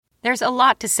There's a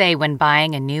lot to say when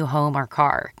buying a new home or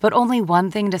car, but only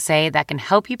one thing to say that can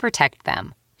help you protect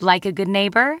them. Like a good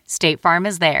neighbor, State Farm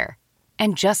is there.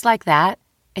 And just like that,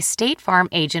 a State Farm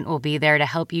agent will be there to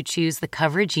help you choose the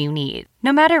coverage you need,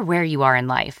 no matter where you are in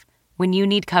life. When you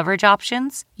need coverage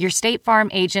options, your State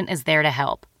Farm agent is there to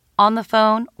help, on the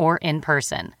phone or in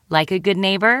person. Like a good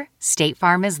neighbor, State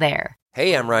Farm is there.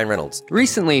 Hey, I'm Ryan Reynolds.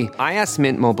 Recently, I asked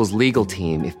Mint Mobile's legal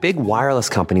team if big wireless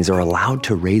companies are allowed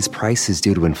to raise prices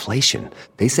due to inflation.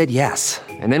 They said yes.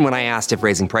 And then when I asked if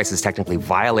raising prices technically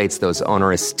violates those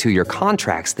onerous two-year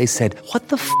contracts, they said, "What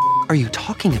the f*** are you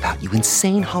talking about, you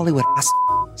insane Hollywood ass?"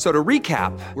 So to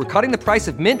recap, we're cutting the price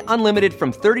of Mint Unlimited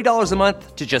from $30 a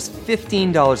month to just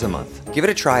 $15 a month. Give it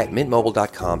a try at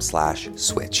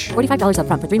mintmobile.com/switch. $45 up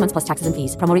front for 3 months plus taxes and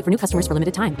fees. Promo rate for new customers for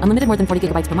limited time. Unlimited more than 40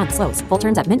 gigabytes per month. Slows full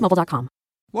terms at mintmobile.com.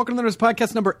 Welcome to the Nerdist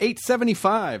Podcast number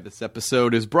 875. This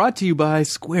episode is brought to you by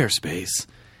Squarespace.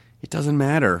 It doesn't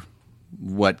matter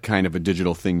what kind of a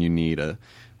digital thing you need, a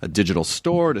digital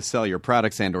store to sell your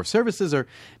products and or services, or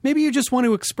maybe you just want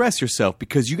to express yourself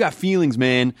because you got feelings,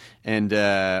 man, and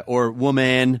or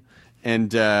woman,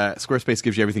 and Squarespace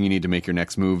gives you everything you need to make your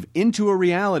next move into a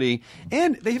reality.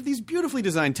 And they have these beautifully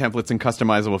designed templates and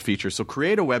customizable features. So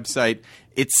create a website.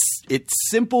 It's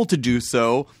simple to do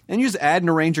so, and you just add and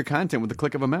arrange your content with the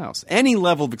click of a mouse. Any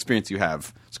level of experience you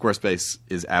have, Squarespace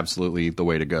is absolutely the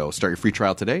way to go. Start your free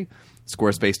trial today.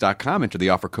 Squarespace.com. Enter the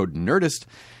offer code NERDIST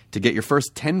to get your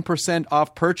first 10%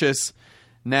 off purchase.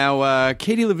 Now,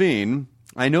 Katie Levine,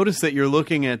 I noticed that you're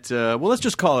looking at, let's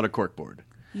just call it a corkboard.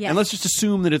 Yes. And let's just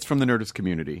assume that it's from the Nerdist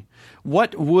community.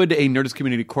 What would a Nerdist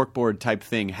community corkboard type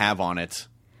thing have on it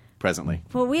presently?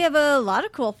 Well, we have a lot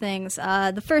of cool things.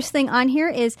 The first thing on here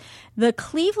is the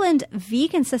Cleveland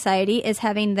Vegan Society is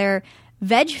having their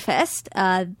Veg Fest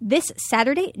this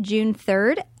Saturday, June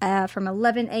 3rd, from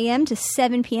 11 a.m. to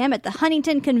 7 p.m. at the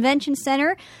Huntington Convention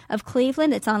Center of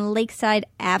Cleveland. It's on Lakeside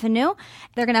Avenue.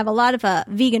 They're going to have a lot of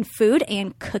vegan food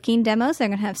and cooking demos. They're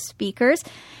going to have speakers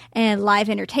and live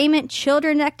entertainment,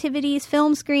 children activities,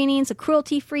 film screenings, a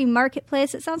cruelty-free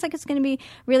marketplace. It sounds like it's going to be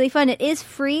really fun. It is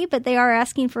free, but they are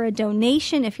asking for a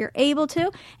donation if you're able to.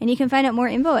 And you can find out more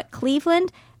info at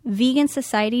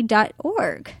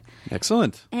clevelandvegansociety.org.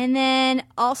 Excellent. And then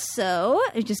also,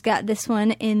 I just got this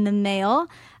one in the mail.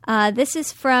 This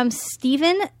is from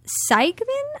Steven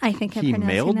Seigman. I think I'm pronouncing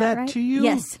mailed that right. to you?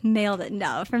 Yes, mailed it.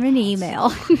 No, from an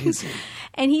email.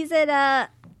 And he said,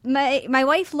 my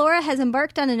wife Laura has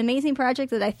embarked on an amazing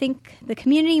project that I think the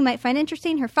community might find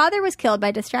interesting. Her father was killed by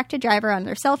a distracted driver on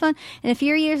their cell phone, and a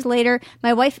few years later,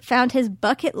 my wife found his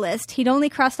bucket list. He'd only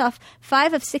crossed off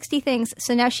 5 of 60 things,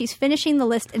 so now she's finishing the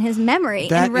list in his memory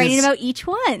and writing about each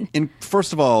one. And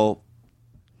first of all,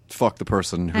 fuck the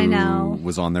person who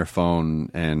was on their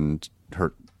phone and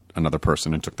hurt another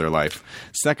person and took their life.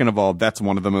 Second of all, that's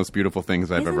one of the most beautiful things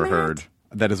I've ever heard.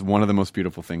 That is one of the most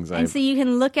beautiful things And so you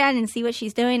can look at and see what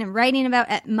she's doing and writing about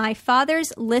at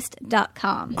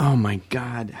myfatherslist.com. Oh my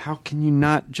God. How can you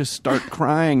not just start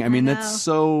crying? I mean, that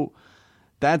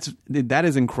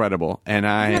is incredible. And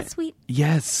Isn't that sweet?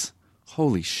 Yes.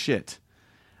 Holy shit.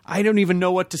 I don't even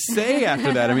know what to say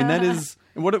after that. I mean, that is,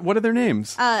 what are their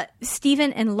names?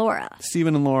 Stephen and Laura.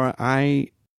 Stephen and Laura,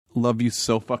 I love you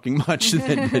so fucking much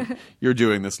that you're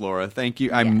doing this, Laura. Thank you.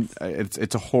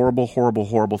 It's a horrible, horrible,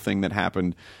 horrible thing that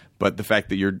happened, but the fact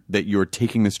that you're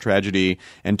taking this tragedy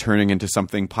and turning into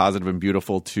something positive and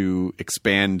beautiful to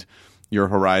expand your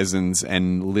horizons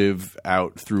and live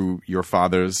out through your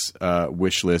father's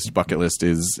wish list, bucket list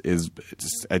is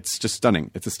it's just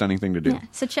stunning. It's a stunning thing to do. Yeah.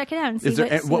 So check it out and see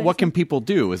what can people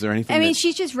do? Is there anything? I mean,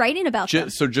 she's just writing about them.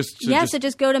 So just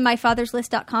go to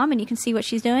myfatherslist.com and you can see what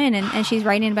she's doing and she's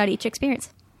writing about each experience.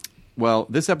 Well,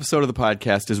 this episode of the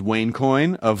podcast is Wayne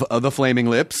Coyne of The Flaming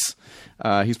Lips.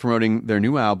 He's promoting their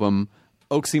new album,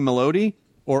 Oxymelody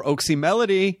or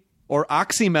Oxymelody. Or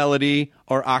Oxymelody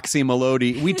or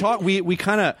Oxymelody. We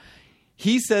kind of,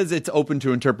 he says it's open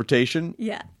to interpretation.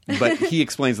 Yeah. But he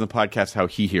explains in the podcast how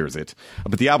he hears it.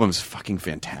 But the album is fucking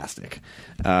fantastic.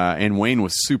 And Wayne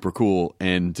was super cool.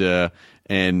 And I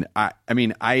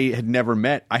mean, I had never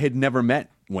met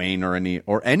Wayne or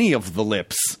any of the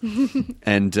Lips.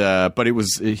 And, but he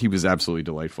was absolutely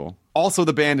delightful. Also,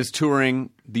 the band is touring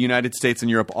the United States and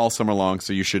Europe all summer long.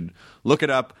 So you should look it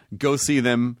up, go see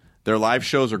them. Their live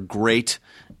shows are great,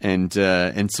 and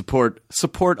support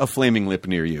a flaming lip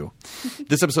near you.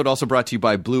 This episode also brought to you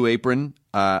by Blue Apron.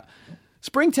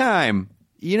 Springtime,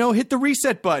 hit the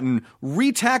reset button,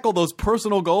 retackle those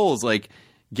personal goals. Like,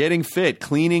 getting fit,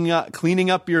 cleaning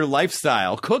up your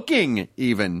lifestyle, cooking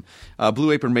even.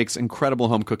 Blue Apron makes incredible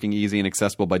home cooking easy and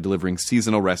accessible by delivering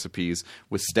seasonal recipes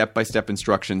with step-by-step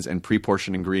instructions and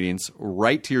pre-portioned ingredients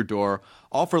right to your door,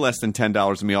 all for less than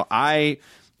 $10 a meal. I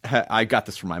got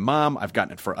this for my mom. I've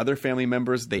gotten it for other family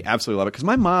members. They absolutely love it because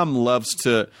my mom loves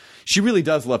to. She really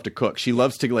does love to cook. She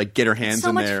loves to like get her hands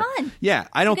in there. So much fun. Yeah,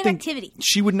 I don't Good think activity.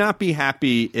 she would not be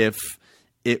happy if.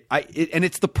 And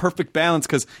it's the perfect balance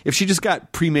because if she just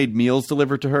got pre-made meals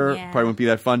delivered to her, probably wouldn't be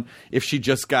that fun. If she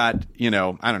just got, I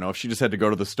don't know, if she just had to go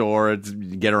to the store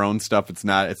and get her own stuff, it's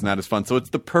not as fun. So it's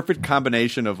the perfect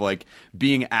combination of like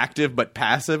being active but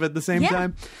passive at the same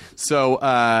time. So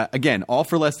again, all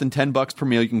for less than $10 per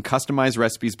meal. You can customize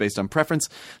recipes based on preference.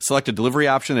 Select a delivery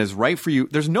option that is right for you.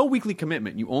 There's no weekly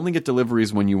commitment. You only get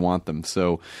deliveries when you want them.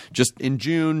 So just in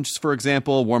June, just for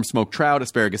example, warm smoked trout,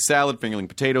 asparagus salad, fingerling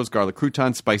potatoes, garlic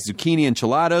croutons, spiced zucchini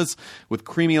enchiladas with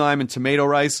creamy lime and tomato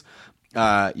rice.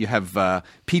 You have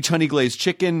peach honey glazed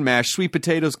chicken, mashed sweet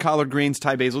potatoes, collard greens,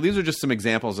 Thai basil. These are just some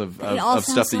examples of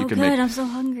stuff that you can make. I'm so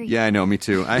hungry. Yeah, I know, me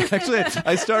too. I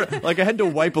had to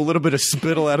wipe a little bit of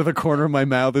spittle out of the corner of my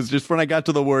mouth. It's just when I got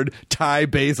to the word Thai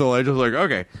basil, I just like,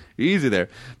 okay, easy there.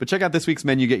 But check out this week's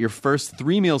menu. Get your first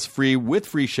 3 meals free with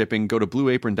free shipping. Go to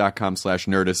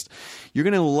blueapron.com/Nerdist. You're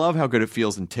going to love how good it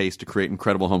feels and tastes to create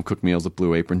incredible home cooked meals at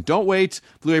Blue Apron. Don't wait.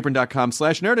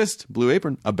 Blueapron.com/Nerdist. Blue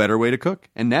Apron, a better way to cook.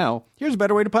 And now, here's a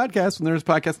better way to podcast from Nerdist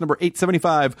Podcast number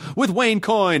 875 with Wayne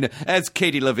Coyne as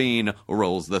Katie Levine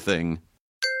rolls the thing.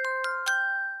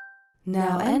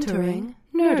 Now entering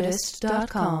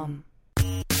Nerdist.com.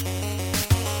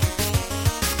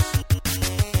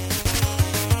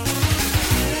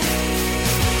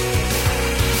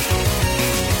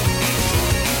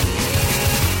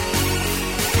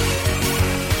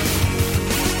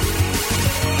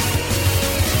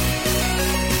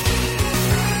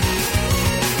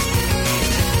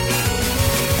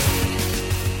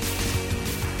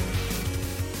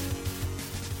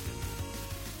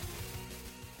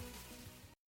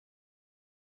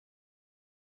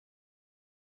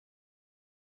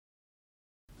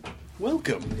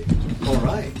 Welcome. All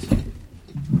right.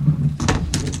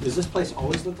 Does this place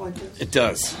always look like this? It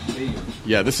does.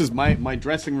 Yeah, this is my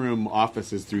dressing room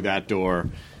office is through that door,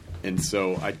 and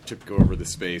so I took to go over the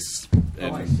space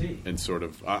and, I see. And sort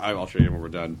of I'll show you when we're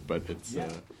done. But it's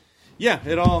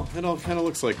it all kind of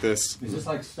looks like this. Is this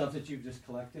like stuff that you've just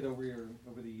collected over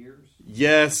the years?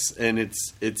 Yes, and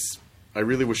it's. I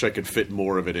really wish I could fit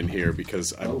more of it in here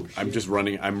because I'm just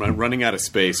running. I'm running out of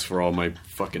space for all my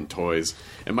fucking toys.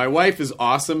 And my wife is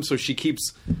awesome, so she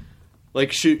keeps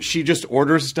like she just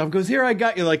orders stuff. Goes here, I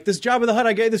got you like this Jabba the Hutt.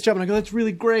 I got you this job, and I go, that's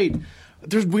really great. We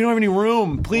don't have any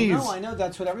room. Please. Well, no, I know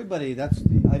that's what everybody. That's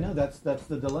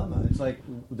the dilemma. It's like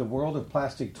the world of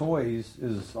plastic toys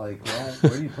is like, well,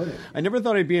 where do you put it? I never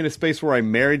thought I'd be in a space where I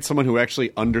married someone who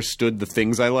actually understood the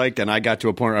things I liked, and I got to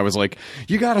a point where I was like,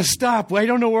 you got to stop. I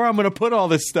don't know where I'm going to put all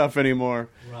this stuff anymore.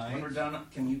 Right. When we're done,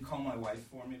 can you call my wife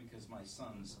for me because my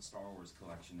son's Star Wars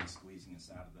collection is squeezing us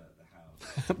out of the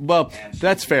house. Well,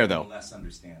 that's fair though. Less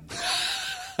understanding.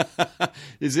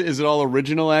 Is it all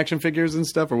original action figures and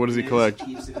stuff, or what does he collect?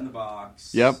 He keeps it in the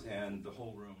box. Yep. And the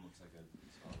whole room looks like a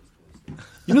Star Wars toy.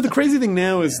 You know, the crazy thing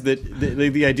now is that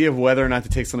the idea of whether or not to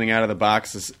take something out of the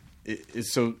box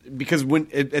is so because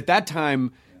at that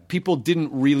time people didn't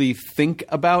really think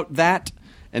about that,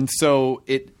 and so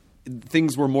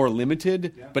things were more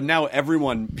limited. Yeah. But now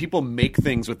people make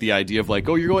things with the idea of like,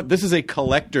 oh, this is a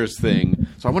collector's thing.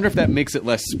 So I wonder if that makes it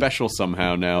less special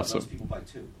somehow now. Well, so those people buy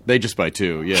two. They just buy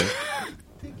two, yeah. I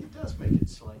think it does make it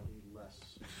slightly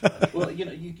less. Well,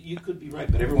 you could be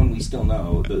right, but everyone we still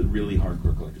know, the really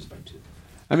hardcore collectors buy two.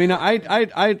 I mean,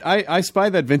 I spy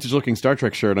that vintage-looking Star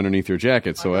Trek shirt underneath your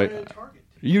jacket. So I got it at Target.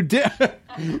 You did?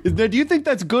 Do you think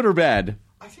that's good or bad?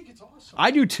 I think it's awesome. I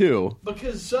do too.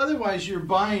 Because otherwise, you're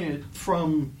buying it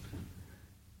from,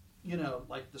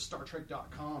 like the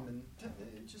StarTrek.com, and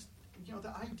it just.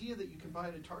 The idea that you can buy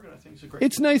it at Target, I think, is a great.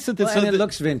 It's nice that and it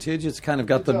looks vintage. It's kind of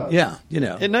got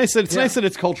It's nice that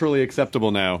it's culturally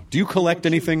acceptable now. Do you collect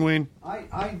anything, Wayne?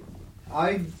 I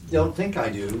don't think I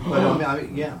do, but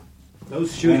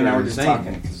those shoes are are just insane.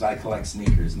 talking because I collect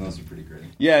sneakers, and those are pretty great.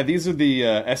 Yeah, these are the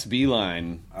SB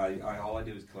line. All I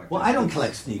do is collect. Well, I don't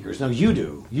collect sneakers. No, you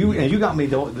do. You got me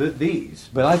these,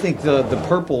 but I think the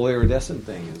purple iridescent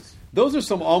thing is. Those are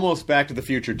some almost Back to the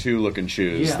Future 2 looking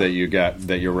shoes that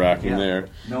you're rocking there.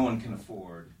 No one can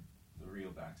afford the real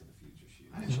Back to the Future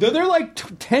shoes. They're like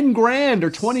 10 grand or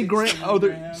 20 grand. Oh,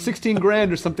 they're 16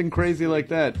 grand or something crazy like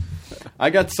that.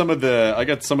 I got some of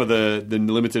the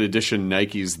limited edition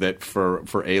Nikes that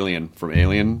for Alien from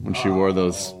Alien when she wore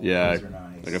those. Yeah, those are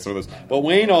nice. I got some of those. Well,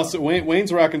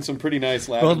 Wayne's rocking some pretty nice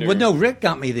lavender. Well, no, Rick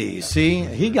got me these. See,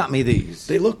 he got me these.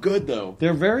 They look good though.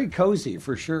 They're very cozy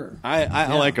for sure.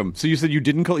 I like them. So you said you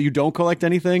don't collect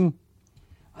anything?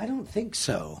 I don't think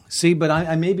so. See, but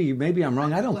I maybe I'm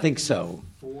wrong. I don't think so.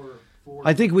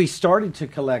 I think we started to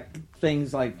collect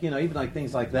things like, even like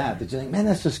things like that you think, man,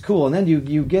 that's just cool. And then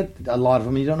you get a lot of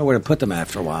them and you don't know where to put them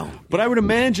after a while. But I would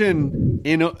imagine,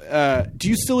 do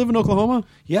you still live in Oklahoma?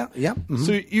 Yeah. Mm-hmm.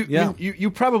 So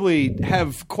you probably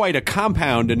have quite a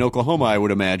compound in Oklahoma, I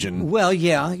would imagine. Well,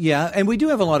 yeah. And we do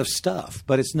have a lot of stuff,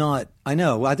 but it's not, I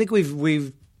know. I think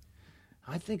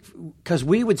I think because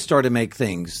we would start to make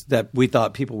things that we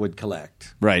thought people would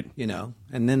collect. Right.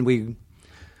 And then we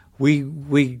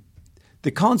the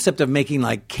concept of making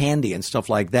like candy and stuff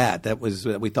like that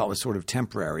we thought was sort of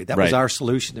temporary. That was our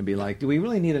solution to be like, do we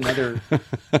really need another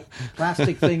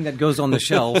plastic thing that goes on the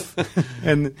shelf?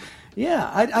 And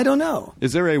I don't know.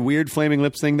 Is there a weird Flaming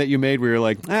Lips thing that you made where you're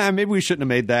like, maybe we shouldn't have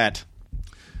made that?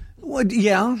 Well,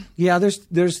 yeah.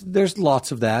 There's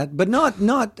lots of that, but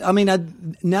not. I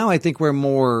mean, now I think we're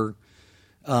more.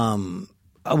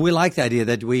 We like the idea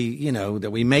that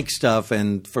we make stuff,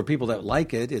 and for people that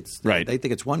like it, it's right. They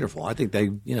think it's wonderful. I think they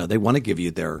want to give you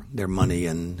their money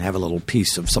and have a little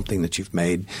piece of something that you've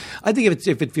made. I think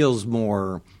if it feels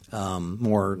more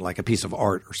like a piece of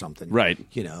art or something, right?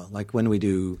 Like when we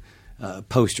do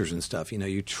posters and stuff,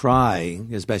 you try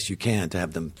as best you can to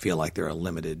have them feel like they're a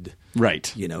limited,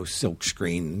 right? Silk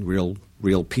screen,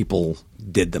 real people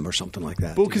did them or something like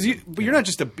that. Well, because you're not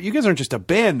just you guys aren't just a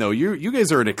band though. You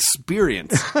guys are an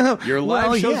experience. Your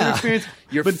live shows are an experience.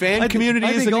 Your fan community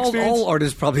is an experience. All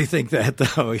artists probably think that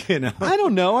though. I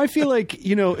don't know. I feel like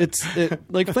it's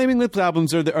like Flaming Lips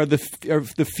albums are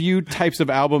the few types of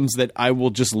albums that I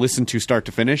will just listen to start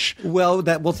to finish. Well,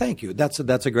 thank you. That's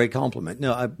a great compliment.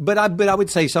 No, but I would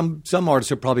say some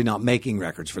artists are probably not making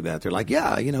records for that. They're like,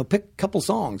 pick a couple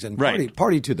songs and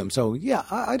party to them. So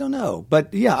I don't know.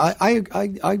 But I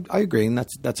agree, and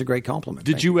that's a great compliment.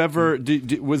 Did you ever?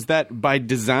 Was that by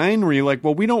design? Were you like,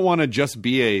 well, we don't want to just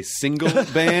be a single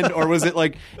band, or was it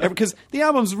like because the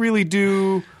albums really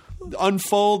do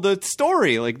unfold the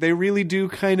story, like they really do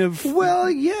kind of. Well,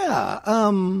 yeah,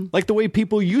 like the way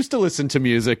people used to listen to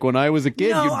music when I was a kid.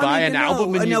 You'd buy an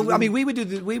album. And I mean, we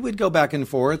would go back and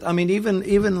forth. I mean,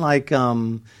 even like.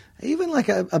 Even like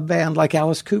a band like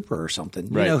Alice Cooper or something,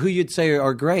 who you'd say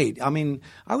are great. I mean,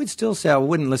 I would still say I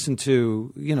wouldn't listen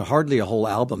to, hardly a whole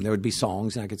album. There would be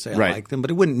songs, and I could say I like them,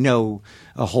 but I wouldn't know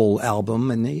a whole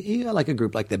album. And like a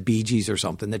group like the Bee Gees or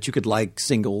something that you could like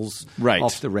singles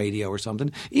off the radio or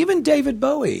something. Even David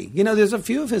Bowie, there's a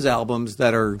few of his albums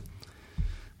that are,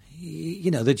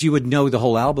 that you would know the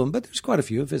whole album, but there's quite a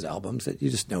few of his albums that you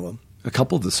just know them. A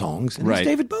couple of the songs, and it's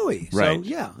David Bowie. Right.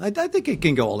 So, I think it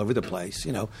can go all over the place.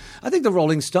 I think the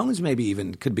Rolling Stones maybe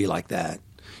even could be like that,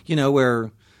 where I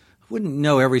wouldn't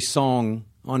know every song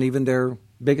on even their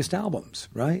biggest albums,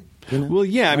 right? Well,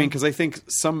 yeah, I mean, because I think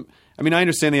I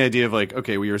understand the idea of like,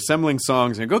 okay, we are assembling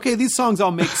songs and go, okay, these songs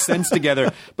all make sense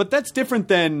together, but that's different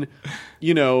than,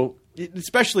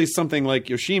 especially something like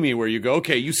Yoshimi, where you go,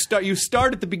 okay, you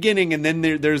start at the beginning, and then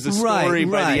there's a story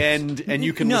by the end, and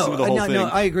you can listen to the whole thing. No,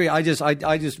 I agree. I just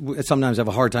sometimes have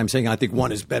a hard time saying I think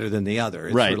one is better than the other.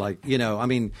 It's sort of like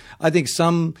I think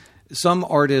some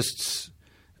artists.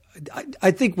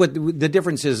 I think what the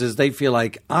difference is they feel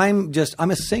like I'm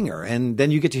a singer, and then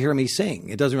you get to hear me sing.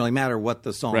 It doesn't really matter what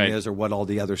the song is or what all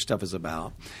the other stuff is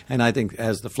about. And I think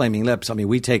as the Flaming Lips,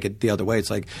 we take it the other way.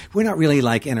 It's like we're not really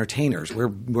like entertainers.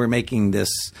 We're making this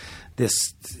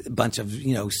bunch of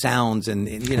sounds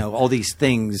and all these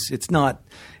things. It's not.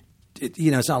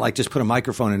 It's not like just put a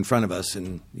microphone in front of us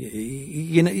and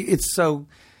it's so.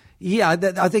 Yeah,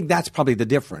 I think that's probably the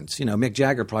difference. Mick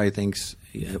Jagger probably thinks,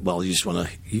 well, you just want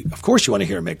to. Of course, you want to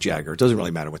hear Mick Jagger. It doesn't really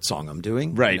matter what song I'm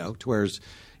doing, right? Whereas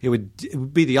it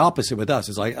would be the opposite with us.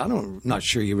 It's like I'm not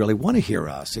sure you really want to hear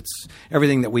us. It's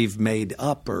everything that we've made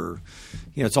up, or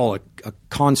it's all a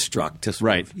construct.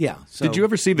 Right. Yeah. So, did you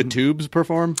ever see the Tubes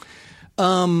perform?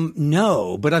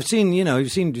 No, but I've seen,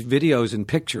 you've seen videos and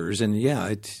pictures, and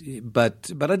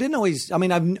but I didn't always. I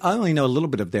only know a little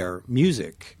bit of their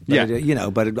music.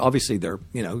 But but obviously they're,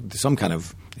 some kind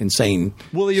of insane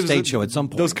stage show at some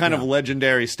point. Those kind of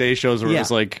legendary stage shows where it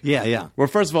was like, Well,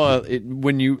 first of all,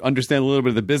 when you understand a little bit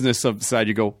of the business side,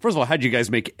 you go, first of all, how did you guys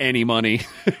make any money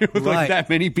with like that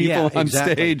many people on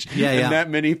stage and that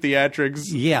many theatrics?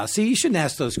 Yeah. See, you shouldn't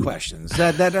ask those questions.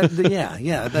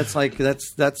 That's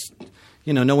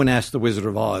no one asked the Wizard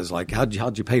of Oz, like, how'd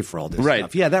you pay for all this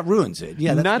stuff? Yeah, that ruins it.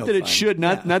 Yeah, that's not no that it fun. should,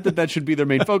 not that should be their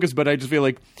main focus, but I just feel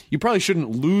like you probably shouldn't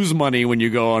lose money when you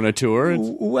go on a tour.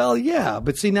 Well, yeah,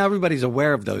 but see, now everybody's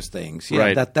aware of those things.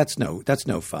 Yeah, right. That's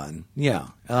no fun. Yeah,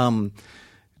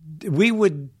 we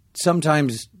would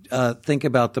sometimes think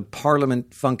about the Parliament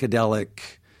Funkadelic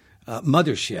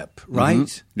mothership, right?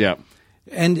 Mm-hmm. Yeah,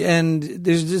 and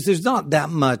there's not that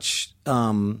much.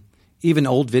 Even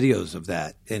old videos of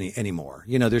that anymore.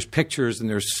 There's pictures and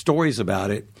there's stories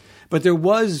about it. But there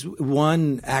was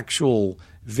one actual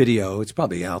video. It's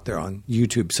probably out there on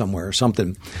YouTube somewhere or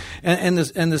something. And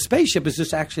the spaceship is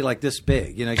just actually like this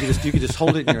big. You could just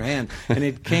hold it in your hand, and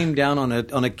it came down on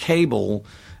a cable,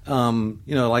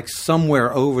 like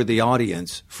somewhere over the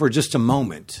audience for just a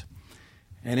moment.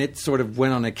 And it sort of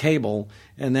went on a cable,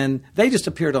 and then they just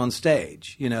appeared on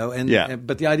stage.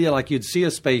 But the idea, like, you'd see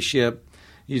a spaceship.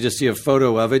 You just see a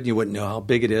photo of it, and you wouldn't know how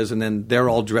big it is, and then they're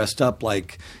all dressed up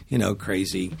like,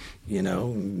 crazy,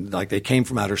 like they came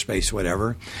from outer space or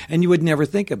whatever, and you would never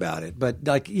think about it. But,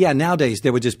 nowadays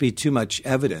there would just be too much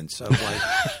evidence of,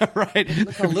 like, right.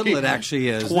 Look how little it actually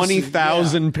is.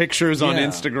 20,000 pictures on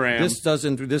Instagram.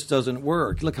 This doesn't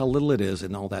work. Look how little it is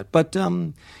and all that. But,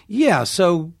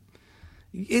 so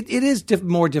it is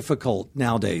more difficult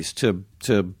nowadays to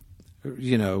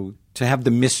have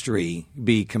the mystery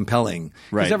be compelling,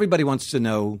 because everybody wants to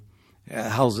know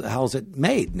how's it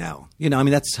made now.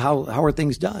 That's how are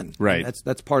things done. Right.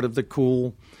 That's part of the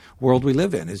cool world we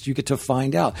live in, is you get to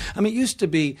find out. It used to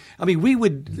be. We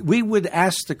would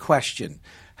ask the question,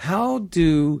 how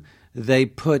do they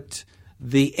put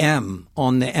the M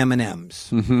on the M&Ms?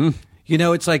 Mm-hmm.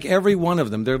 It's like every one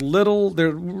of them. They're little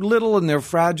and they're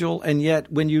fragile, and yet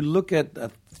when you look at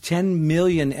 10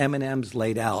 million M&Ms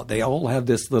laid out, they all have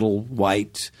this little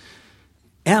white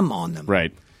M on them.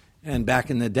 Right. And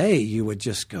back in the day, you would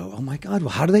just go, oh, my God,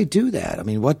 well, how do they do that?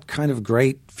 What kind of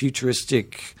great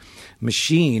futuristic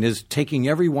machine is taking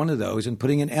every one of those and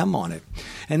putting an M on it?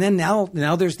 And then now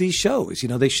there's these shows.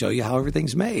 They show you how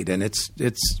everything's made, and it's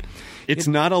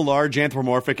not a large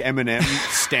anthropomorphic M&M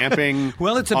stamping.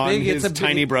 Well, it's a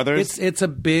tiny brothers. It's a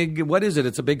big. What is it?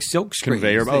 It's a big silk screen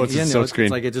conveyor. Oh, it's a silk screen.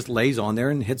 It's like it just lays on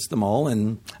there and hits them all.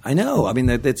 And I know.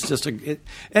 It's just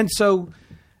and so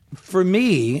for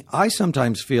me, I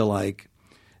sometimes feel like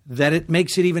that it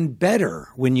makes it even better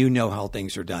when you know how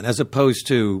things are done, as opposed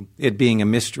to it being a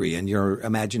mystery and your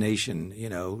imagination,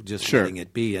 just letting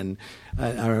it be. And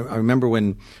I remember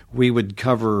when we would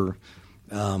cover.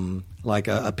 Like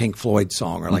a Pink Floyd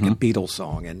song or like a Beatles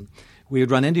song, and we would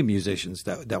run into musicians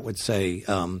that would say,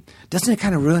 "Doesn't it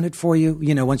kind of ruin it for you?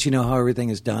 Once you know how everything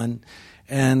is done,"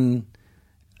 and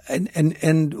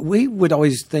we would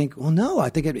always think, "Well, no, I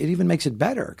think it even makes it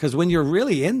better," because when you're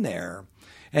really in there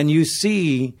and you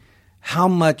see how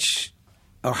much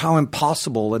or how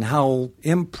impossible and how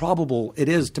improbable it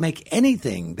is to make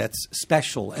anything that's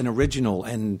special and original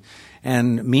and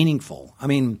meaningful.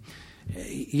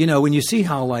 When you see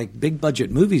how like big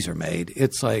budget movies are made,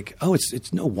 it's like, oh,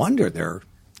 it's no wonder they're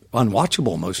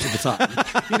unwatchable most of the time,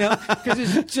 because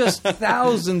it's just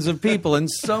thousands of people and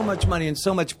so much money and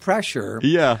so much pressure.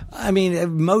 Yeah.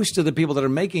 Most of the people that are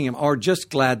making them are just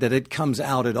glad that it comes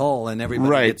out at all and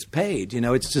everybody gets paid.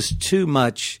 It's just too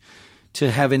much to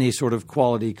have any sort of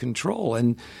quality control.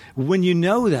 And when you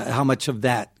know that how much of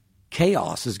that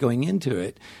chaos is going into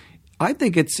it, I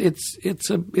think it's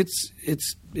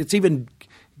even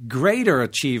greater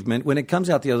achievement when it comes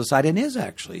out the other side and is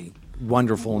actually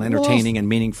wonderful and entertaining and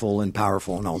meaningful and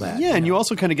powerful and all that. Yeah, and you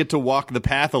also kind of get to walk the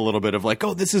path a little bit of like,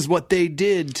 oh, this is what they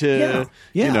did to,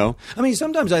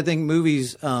 sometimes I think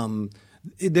movies,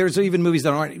 there's even movies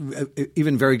that aren't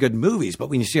even very good movies, but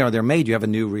when you see how they're made, you have a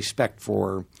new respect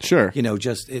for,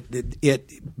 just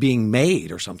it being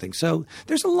made or something. So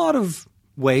there's a lot of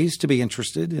ways to be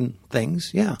interested in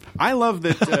things. Yeah. I love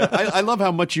that. I love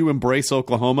how much you embrace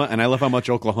Oklahoma, and I love how much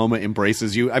Oklahoma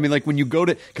embraces you. When you go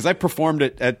to, because I performed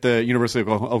at the University of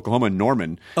Oklahoma in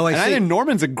Norman. Oh, I see. I think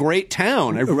Norman's a great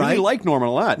town. I really like Norman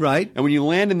a lot. Right. And when you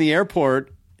land in the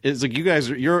airport, it's like you guys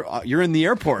you're in the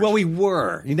airport. Well, we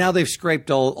were. Now they've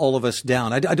scraped all of us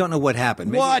down. I don't know what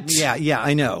happened. What? Yeah,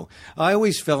 I know. I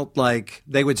always felt like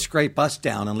they would scrape us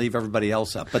down and leave everybody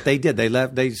else up, but they did.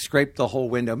 They scraped the whole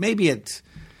window. Maybe it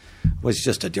was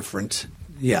just a different.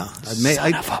 Yeah.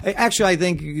 I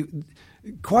think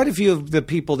quite a few of the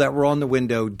people that were on the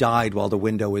window died while the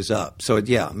window was up. So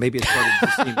maybe it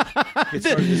started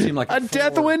to seem like a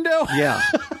death window. Yeah.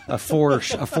 a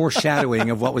foreshadowing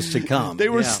of what was to come. They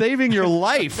were saving your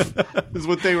life, is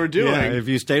what they were doing. Yeah, if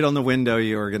you stayed on the window,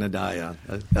 you were going to die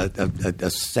a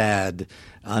sad,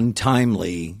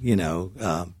 untimely,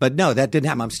 but no, that didn't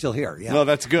happen. I'm still here. Yeah. Well,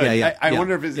 that's good. I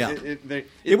wonder if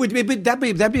it would be.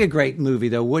 That'd be a great movie,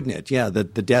 though, wouldn't it? Yeah, the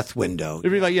death window.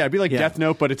 It'd be like Death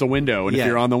Note, but it's a window, and if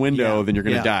you're on the window, then you're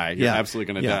going to die. You're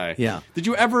absolutely going to die. Yeah. Did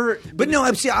you ever? But no,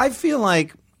 I feel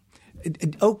like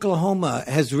Oklahoma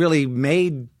has really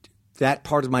made that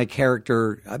part of my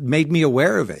character, made me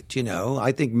aware of it.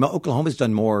 I think Oklahoma's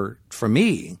done more for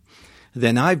me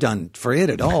than I've done for it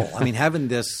at all. I mean, having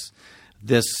this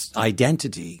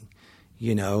identity,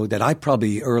 that I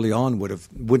probably early on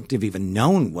wouldn't have even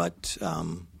known what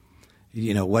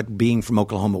being from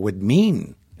Oklahoma would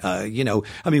mean. I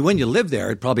mean, when you live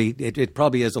there, it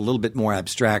probably is a little bit more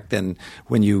abstract than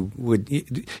when you would,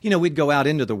 we'd go out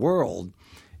into the world,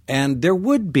 and there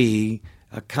would be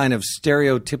a kind of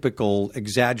stereotypical,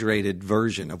 exaggerated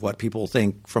version of what people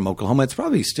think from Oklahoma. It's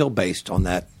probably still based on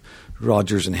that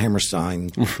Rodgers and Hammerstein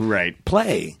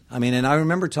play. I mean, and I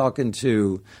remember talking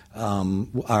to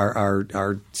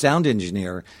our sound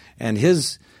engineer, and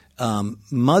his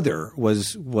mother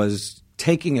was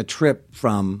taking a trip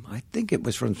from, I think it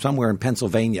was from somewhere in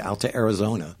Pennsylvania out to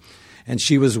Arizona. And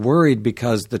she was worried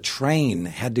because the train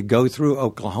had to go through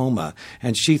Oklahoma.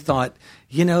 And she thought,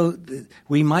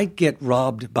 we might get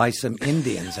robbed by some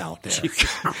Indians out there.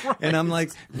 And I'm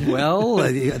like, well,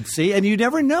 see, and you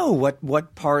never know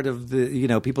what part of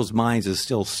the, people's minds is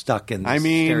still stuck in this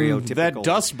stereotypical. That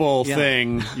Dust Bowl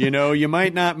thing, you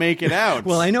might not make it out.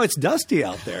 Well, I know it's dusty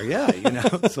out there. Yeah.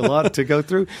 It's a lot to go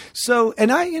through. So,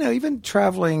 and I, even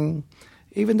traveling,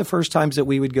 even the first times that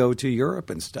we would go to Europe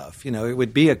and stuff, it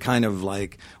would be a kind of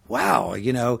like, wow,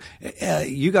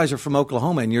 you guys are from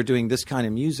Oklahoma and you're doing this kind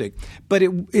of music. But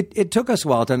it took us a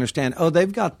while to understand,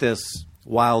 they've got this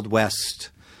Wild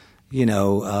West,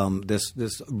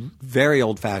 this very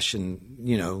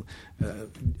old-fashioned,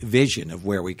 vision of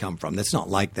where we come from. That's not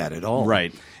like that at all.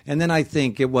 Right. And then I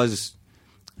think it was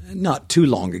not too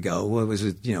long ago, what was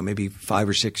it, maybe 5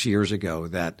 or 6 years ago,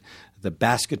 that the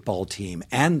basketball team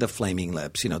and the Flaming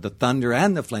Lips, the Thunder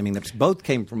and the Flaming Lips, both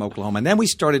came from Oklahoma. And then we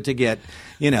started to get,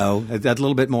 that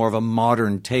little bit more of a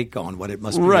modern take on what it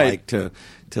must be like to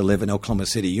live in Oklahoma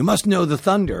City. You must know the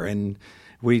Thunder. And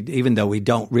even though we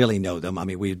don't really know them, I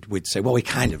mean, we'd say, well, we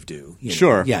kind of do.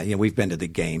 Sure. Yeah, we've been to the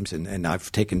games, and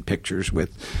I've taken pictures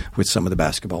with some of the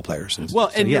basketball players. Is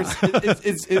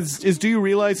Do You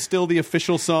Realize still the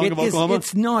official song of Oklahoma?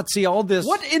 It's not. See, all this.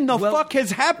 What in the fuck has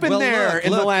happened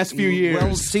in the last few years?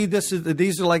 Well, see,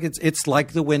 these are like it's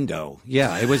like the window.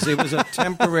 Yeah, it was a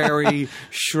temporary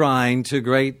shrine to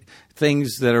great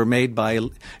things that are made by.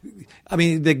 I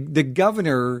mean, the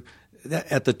governor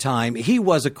at the time, he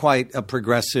was quite a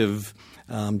progressive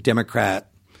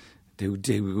Democrat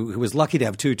who was lucky to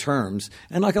have 2 terms.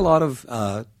 And like a lot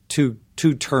of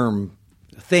two-term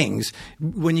things,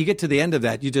 when you get to the end of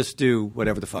that, you just do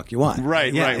whatever the fuck you want.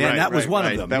 Right. And that was one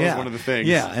of them. That was one of the things.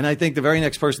 Yeah, and I think the very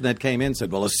next person that came in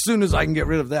said, well, as soon as I can get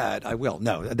rid of that, I will.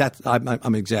 No,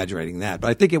 I'm exaggerating that.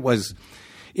 But I think it was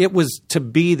to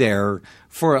be there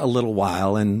for a little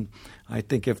while. And I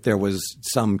think if there was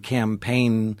some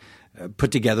campaign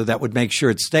put together that would make sure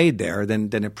it stayed there,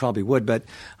 then it probably would. But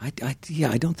I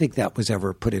don't think that was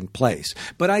ever put in place.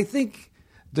 But I think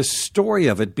the story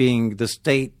of it being the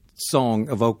state song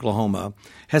of Oklahoma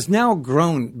has now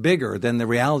grown bigger than the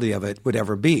reality of it would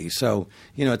ever be. So,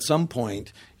 at some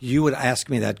point you would ask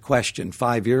me that question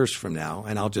 5 years from now,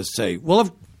 and I'll just say,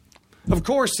 well, of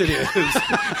course it is.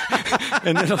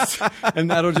 and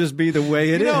that'll just be the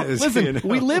way it is. Listen,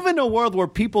 we live in a world where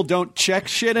people don't check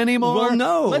shit anymore. Well,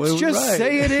 no. Let's just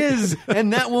say it is,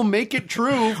 and that will make it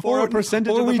true for a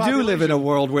percentage of the population. Or we do live in a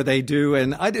world where they do,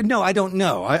 and I don't know. I don't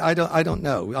know.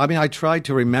 I mean, I try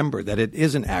to remember that it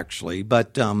isn't actually,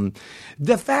 but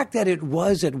the fact that it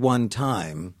was at one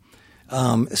time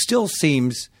still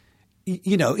seems,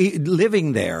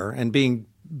 living there and being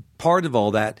part of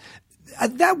all that,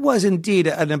 that was indeed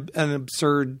an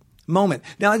absurd moment.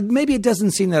 Now, maybe it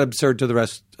doesn't seem that absurd to the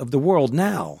rest of the world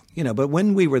now, but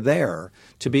when we were there,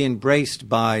 to be embraced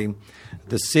by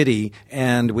the city,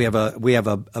 and we have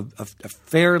a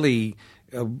fairly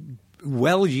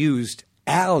well-used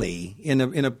alley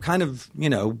in a kind of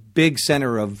big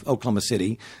center of Oklahoma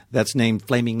City that's named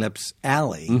Flaming Lips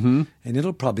Alley, and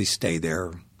it'll probably stay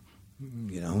there,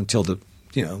 until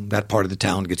that part of the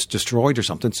town gets destroyed or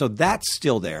something. So that's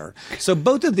still there. So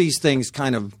both of these things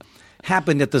kind of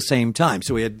happened at the same time.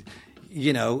 So we had,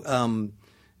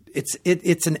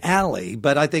 it's an alley,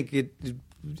 but I think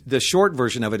the short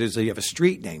version of it is that you have a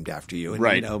street named after you, and,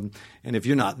 right? And if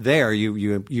you're not there,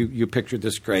 you picture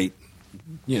this great,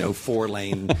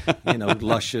 4-lane,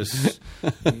 luscious,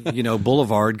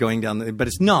 boulevard going down. But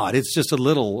it's not. It's just a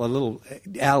little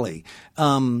alley.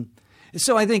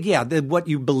 So I think, what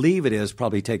you believe it is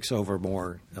probably takes over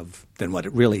more than what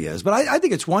it really is. But I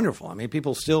think it's wonderful. I mean,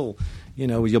 people still,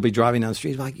 you'll be driving down the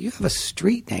street like, you have a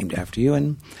street named after you,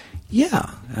 and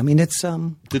I mean, it's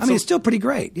it's still pretty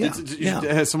great.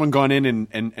 Has someone gone in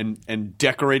and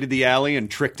decorated the alley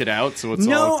and tricked it out so it's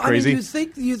all crazy? I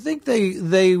mean, you think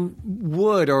they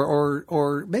would,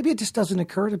 or maybe it just doesn't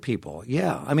occur to people.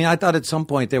 Yeah, I mean, I thought at some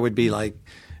point there would be like,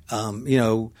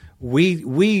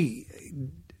 we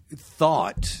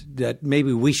thought that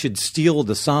maybe we should steal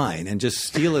the sign and just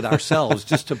steal it ourselves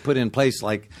just to put in place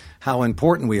like how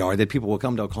important we are, that people will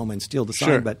come to Oklahoma and steal the sign.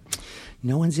 Sure. But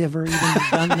no one's ever even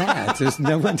done that. There's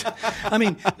no one. I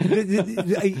mean,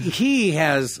 he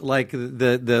has like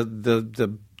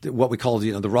the what we call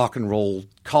the rock and roll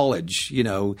college,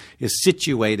 is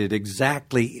situated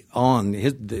exactly on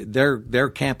their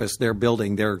campus, their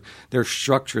building, their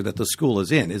structure that the school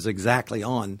is in is exactly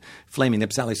on Flaming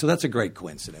Nips Alley. So that's a great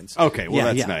coincidence. Okay,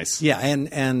 well that's nice. Yeah,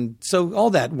 and so all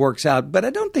that works out, but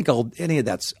I don't think any of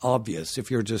that's obvious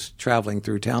if you're just traveling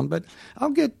through town. But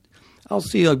I'll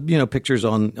see pictures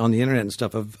on the internet and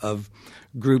stuff of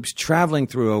groups traveling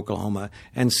through Oklahoma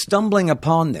and stumbling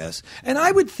upon this, and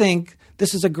I would think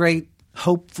this is a great,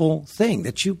 hopeful thing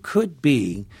that you could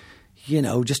be,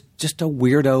 just a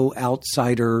weirdo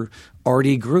outsider,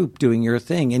 arty group doing your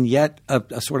thing, and yet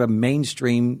a sort of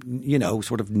mainstream,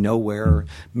 sort of nowhere,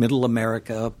 middle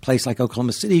America place like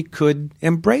Oklahoma City could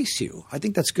embrace you. I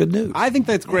think that's good news. I think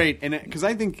that's great, and because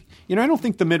I think, I don't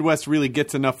think the Midwest really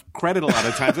gets enough credit a lot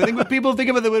of times. I think when people think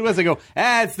about the Midwest, they go,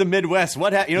 it's the Midwest.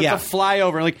 What it's a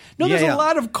flyover. Like, no, there's a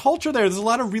lot of culture there. There's a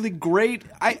lot of really great.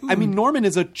 I mean, Norman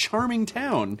is a charming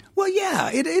town. Well, yeah,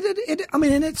 and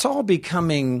it's all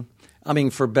becoming. I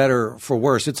mean, for better, for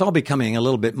worse, it's all becoming a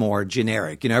little bit more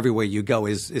generic. Everywhere you go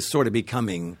is sort of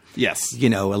becoming, yes, a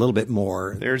little bit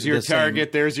more. There's your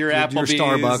Target, there's your Applebee's, your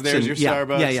Starbucks, there's your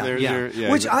Starbucks,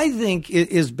 which I think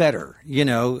is better.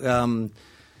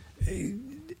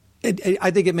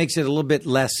 I think it makes it a little bit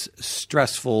less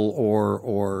stressful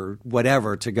or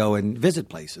whatever to go and visit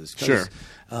places. Sure.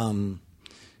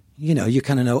 You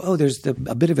kind of know, there's a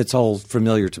bit of it's all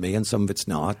familiar to me and some of it's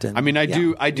not. And, I mean, I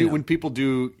do when people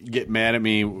do get mad at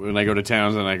me when I go to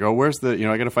towns and I go, where's the,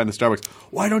 I got to find the Starbucks.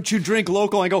 Why don't you drink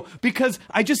local? I go, because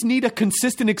I just need a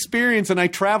consistent experience and I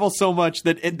travel so much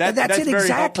that's it very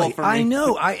exactly. helpful for me. I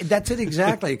know. That's it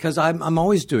exactly, because I'm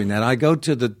always doing that. I go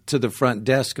to the front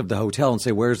desk of the hotel and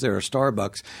say, where's there a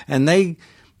Starbucks? And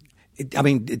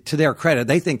to their credit,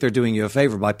 they think they're doing you a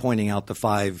favor by pointing out the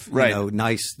 5,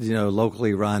 nice,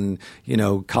 locally run,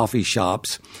 coffee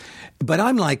shops. But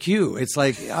I'm like you. It's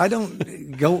like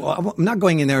I'm not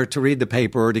going in there to read the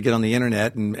paper or to get on the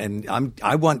internet, and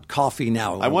I want coffee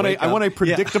now. I want a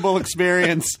predictable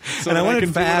experience, so and that I want I can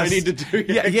it fast. do what I need to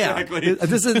do. Yeah, exactly.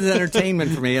 This is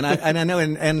entertainment for me, and I know,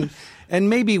 and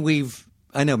maybe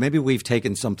we've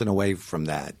taken something away from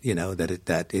that,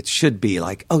 that it should be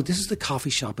like, this is the coffee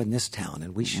shop in this town,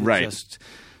 and we should just,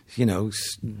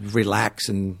 relax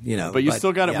and, But you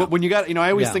still got it. But when you got,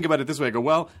 I always think about it this way. I go,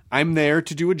 well, I'm there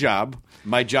to do a job.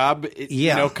 My job,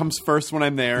 comes first when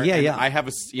I'm there. Yeah. I have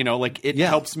it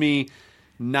helps me.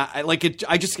 Not like it.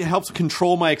 I just it helps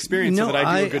control my experience so that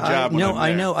I do a good job.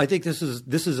 I know. I think this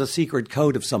is a secret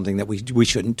code of something that we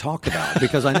shouldn't talk about,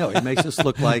 because I know it makes us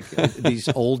look like these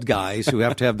old guys who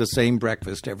have to have the same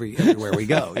breakfast everywhere we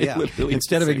go. Yeah.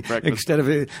 Instead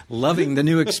of loving the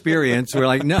new experience, we're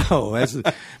like, no.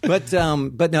 But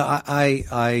no,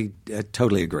 I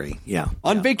totally agree. Yeah.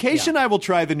 On vacation, I will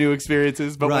try the new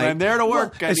experiences, but when I'm there to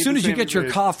work, as soon as you get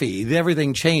your coffee,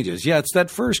 everything changes. Yeah, it's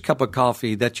that first cup of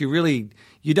coffee that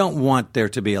you don't want there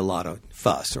to be a lot of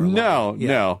fuss. No.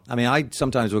 I mean, I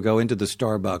sometimes will go into the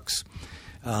Starbucks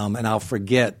and I'll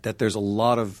forget that there's a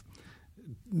lot of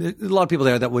people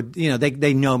there that would,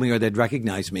 they know me or they'd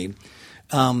recognize me.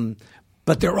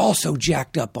 But they're also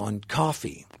jacked up on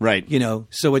coffee. Right.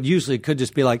 So it usually could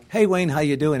just be like, hey, Wayne, how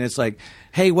you doing? It's like,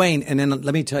 hey, Wayne, and then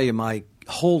let me tell you my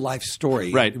whole life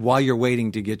story while you're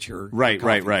waiting to get your coffee.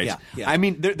 Right. Yeah. I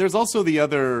mean, there's also the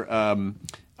other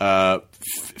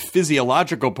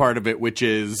physiological part of it, which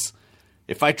is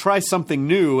if I try something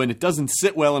new and it doesn't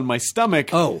sit well in my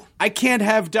stomach, I can't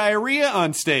have diarrhea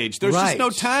on stage. There's just no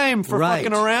time for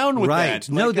fucking around with that.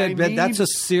 No,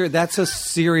 that's a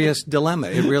serious dilemma.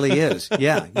 It really is.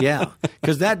 Yeah.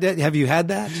 Because have you had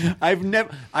that?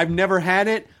 I've never had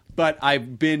it, but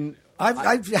I've been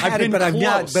I've had it, been but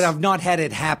close. I've not had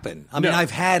it happen. I mean,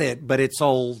 I've had it, but it's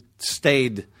all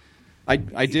stayed. I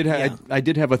did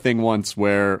have a thing once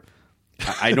where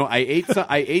I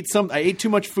ate too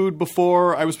much food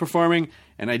before I was performing,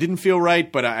 and I didn't feel right,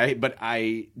 but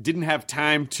I didn't have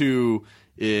time to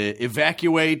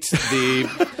evacuate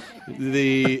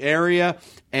the area,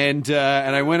 and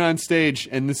I went on stage,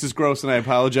 and this is gross, and I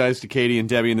apologize to Katie and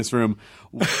Debbie in this room.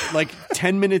 Like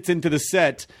 10 minutes into the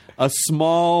set, a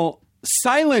small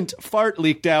silent fart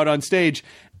leaked out on stage,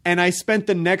 and I spent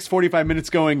the next 45 minutes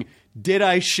going, did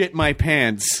I shit my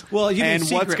pants? Well, you mean and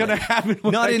secretly. what's going to happen?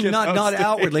 When Not I in, get not on not stage?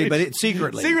 outwardly, but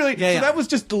secretly. Secretly. Yeah, yeah. So that was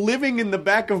just living in the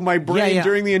back of my brain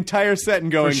during the entire set and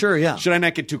going, For sure, yeah. should I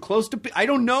not get too close to? I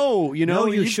don't know. You know,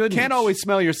 No, you shouldn't. can't always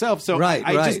smell yourself. So Right,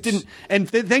 I right. just didn't. And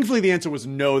thankfully, the answer was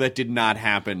no. That did not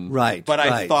happen. Right, But I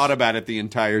right. thought about it the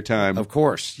entire time. Of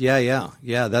course, yeah.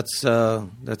 That's a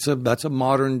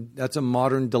modern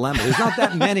dilemma. There's not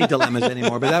that many dilemmas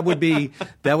anymore, but that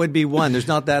would be one. There's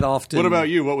not that often. What about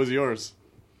you? What was yours?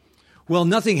 Well,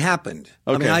 nothing happened.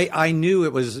 Okay. I mean, I knew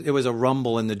it was a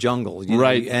rumble in the jungle, you know,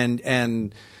 Right.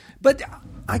 but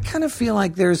I kind of feel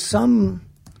like there's some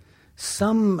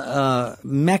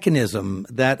mechanism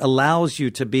that allows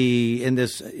you to be in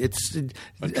this. It's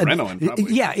Adrenaline,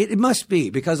 probably. Yeah, it must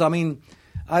be, because I mean,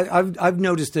 I've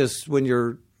noticed this when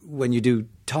you do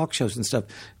talk shows and stuff.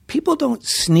 People don't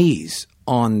sneeze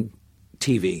on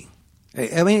TV.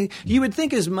 I mean, you would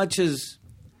think as much as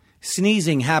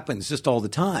sneezing happens just all the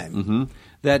time,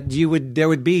 that there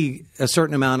would be a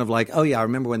certain amount of like, oh yeah, I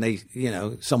remember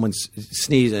when someone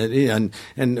sneezed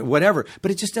and whatever,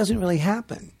 but it just doesn't really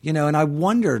happen, and I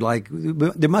wonder, like,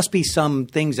 there must be some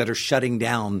things that are shutting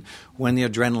down when the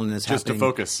adrenaline is Just to happening.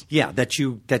 focus. Yeah, that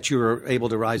you're able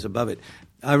to rise above it.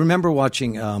 I remember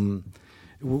watching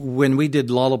when we did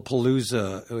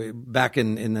Lollapalooza back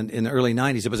in the early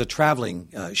 90s. It was a traveling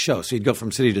show, so you'd go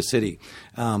from city to city.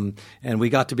 And we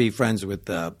got to be friends with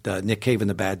Nick Cave and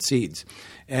the Bad Seeds.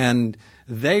 And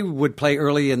they would play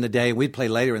early in the day, we'd play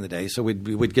later in the day, so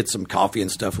we'd get some coffee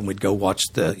and stuff, and we'd go watch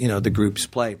the groups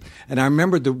play. And I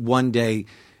remember the one day,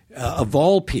 of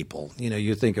all people,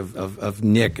 you think of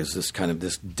Nick as this kind of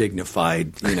this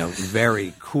dignified,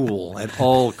 very cool at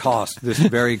all costs, this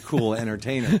very cool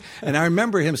entertainer. And I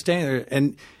remember him standing there,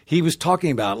 and he was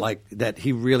talking about like that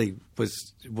he really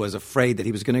was afraid that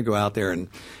he was going to go out there and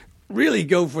really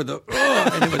go for the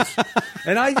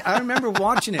and I remember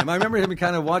watching him. I remember him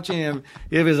kind of watching him.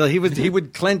 It was he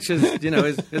would clench his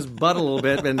butt a little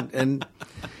bit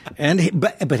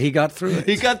but he got through it.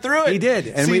 He got through it. He did,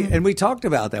 and we talked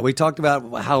about that. We talked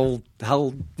about how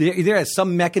there is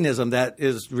some mechanism that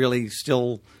is really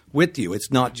still with you. It's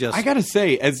not just. I gotta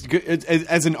say,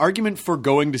 as an argument for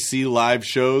going to see live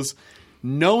shows,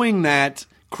 knowing that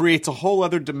creates a whole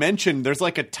other dimension. There's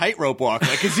like a tightrope walk.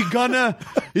 Like, is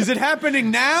it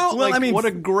happening now? Well, like, I mean, what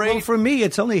a great. Well, for me,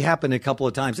 it's only happened a couple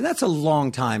of times, and that's a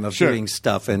long time of doing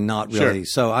stuff and not really. Sure.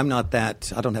 So I'm not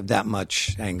that. I don't have that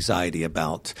much anxiety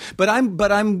about. But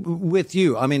I'm with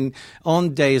you. I mean,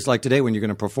 on days like today when you're going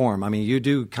to perform, I mean, you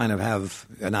do kind of have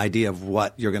an idea of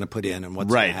what you're going to put in and what's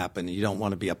going to happen. You don't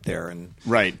want to be up there and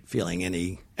feeling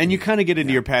any. And you kind of get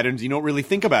into your patterns. You don't really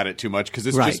think about it too much because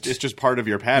it's just part of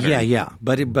your pattern. Yeah.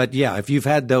 But yeah, if you've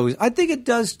had those, I think it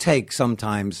does take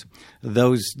sometimes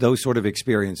those sort of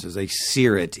experiences. They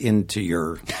sear it into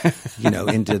your,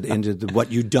 into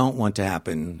what you don't want to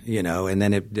happen, and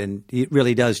then it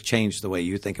really does change the way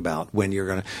you think about when you're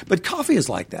going to. But coffee is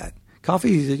like that.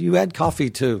 You add coffee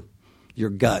to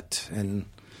your gut and.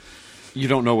 You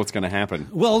don't know what's going to happen.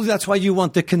 Well, that's why you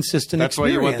want the consistent experience. That's why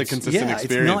you want the consistent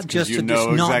experience.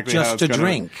 It's not just a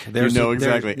drink.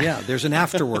 Exactly. There's an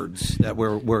afterwards that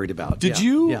we're worried about.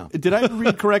 Did I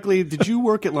read correctly? Did you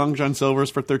work at Long John Silver's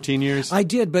for 13 years? I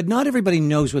did, but not everybody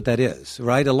knows what that is,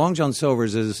 right? A Long John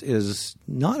Silver's is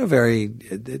not a very.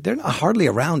 They're not hardly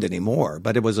around anymore,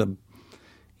 but it was a.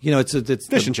 It's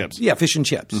fish and chips. Yeah, fish and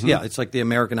chips. Mm-hmm. Yeah, it's like the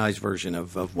Americanized version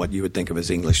of what you would think of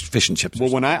as English fish and chips. Well,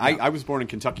 when I was born in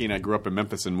Kentucky and I grew up in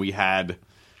Memphis, and we had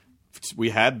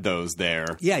those there.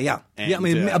 Yeah. And, I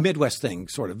mean, a Midwest thing,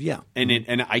 sort of. Yeah.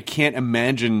 And I can't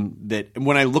imagine that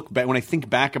when I think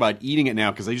back about eating it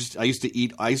now, because I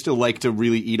used to like to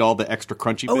really eat all the extra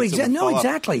crunchy bits. Oh,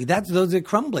 exactly. That's those are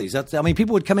crumblies.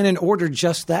 People would come in and order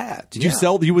just that.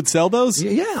 You would sell those?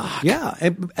 Yeah.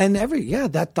 And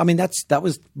that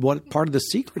was what part of the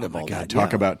secret of all that.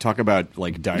 Talk about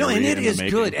like diarrhea. No, and it is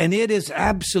good, and it is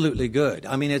absolutely good.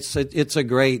 I mean, it's a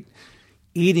great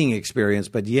eating experience,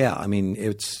 but I mean,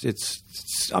 it's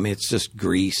just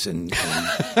grease and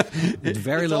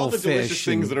very little all the fish. Delicious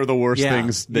things that are the worst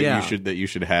things that you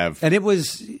should have. And it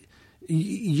was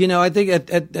I think at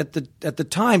the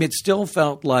time it still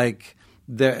felt like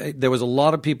there was a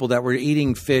lot of people that were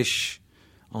eating fish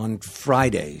on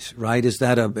Fridays, right? That's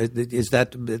like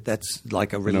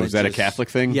a religious? Is that a Catholic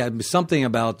thing? Yeah, something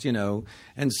about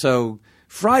and so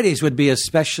Fridays would be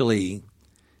especially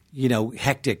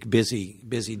hectic,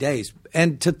 busy days,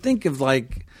 and to think of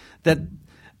like that.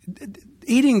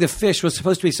 Eating the fish was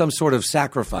supposed to be some sort of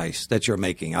sacrifice that you're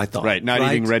making. I thought, right? Not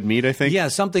eating red meat, I think. Yeah,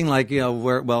 something like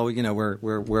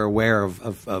we're aware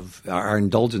of our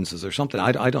indulgences or something.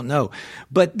 I don't know,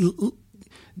 but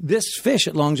this fish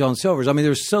at Long John Silver's. I mean,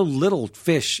 there's so little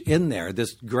fish in there.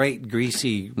 This great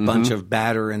greasy bunch of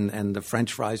batter and the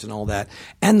French fries and all that,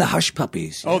 and the hush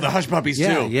puppies. Oh, the hush puppies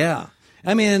too. Yeah.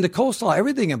 I mean, and the coleslaw,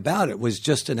 everything about it was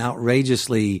just an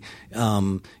outrageously,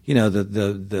 the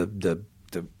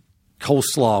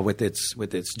coleslaw with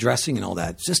its dressing and all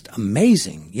that. It's just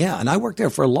amazing. Yeah. And I worked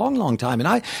there for a long, long time, and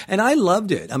I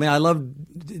loved it. I mean, I loved,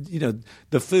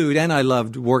 the food, and I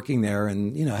loved working there,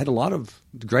 and, had a lot of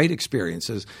great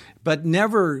experiences, but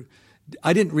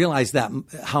I didn't realize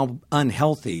how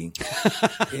unhealthy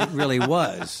it really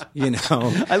was.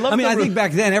 I think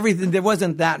back then there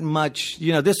wasn't that much.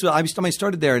 I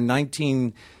started there in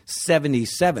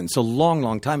 1977, so long,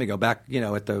 long time ago. Back,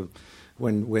 at the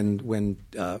when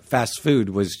fast food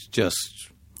was just.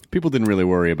 People didn't really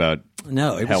worry about.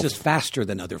 No, it health. was just faster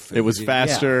than other food. It was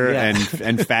faster and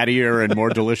fattier and more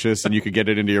delicious, and you could get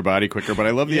it into your body quicker. But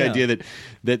I love the idea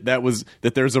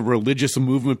that there's a religious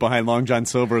movement behind Long John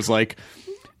Silver's. Like,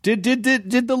 did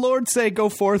the Lord say go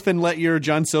forth and let your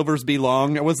John Silver's be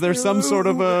long? Was there some sort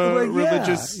of a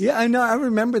religious? Yeah, I know. I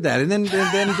remember that. And then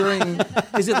during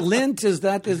is it Lent? Is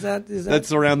that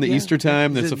that's around the Easter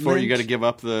time? That's before you got to give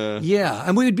up the. Yeah,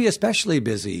 and we would be especially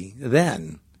busy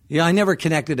then. Yeah, I never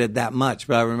connected it that much,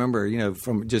 but I remember,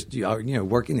 from just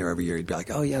working there every year, you'd be like,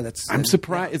 "Oh yeah, that's." I'm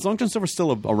surprised. Is Long John Silver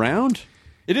still around?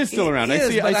 It is still around. I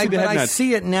see the head nuts. I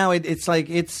see it now. It's like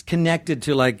it's connected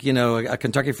to a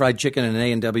Kentucky Fried Chicken and an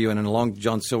A&W and a Long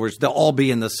John Silver's. They'll all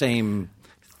be in the same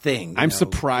thing. I'm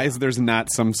surprised there's not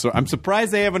some sort. I'm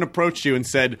surprised they haven't approached you and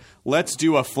said, "Let's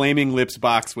do a Flaming Lips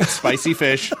box with spicy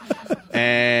fish."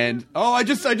 And I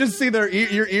just see your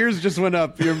ears just went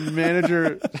up. Your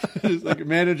manager,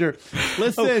 manager.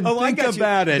 Listen, think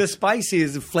about it. The spicy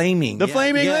is flaming. The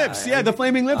Flaming Lips, the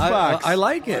Flaming Lips box. I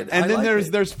like it. And then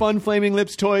there's fun Flaming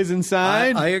Lips toys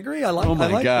inside. I agree. I like. Oh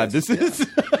my God, this is.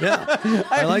 Yeah,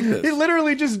 I like this. He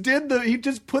literally just did He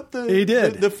just put the. He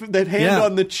did that hand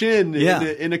on the chin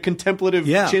in a contemplative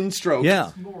chin stroke.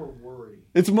 Yeah.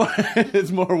 It's more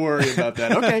worry about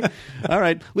that. Okay. All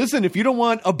right. Listen, if you don't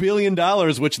want $1 billion,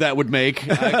 which that would make,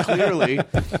 clearly.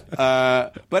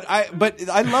 But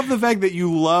I love the fact that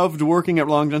you loved working at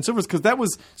Long John Silver's, because that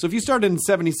was, so if you started in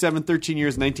 77, 13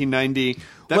 years, 1990.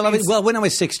 When I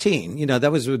was 16, that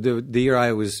was the year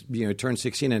I was, turned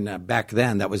 16. And back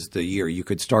then, that was the year you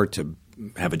could start to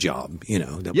have a job,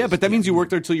 but that means you worked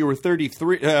there till you were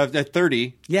 33,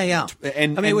 30. Yeah.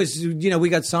 And it was, we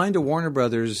got signed to Warner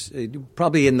Brothers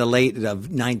probably in the late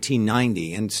of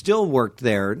 1990 and still worked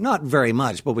there, not very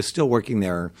much, but was still working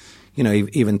there,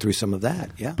 even through some of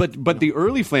that. Yeah. But the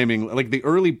early Flaming, like the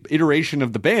early iteration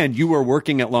of the band, you were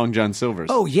working at Long John Silver's.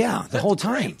 Oh yeah. The whole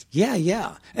time. Great.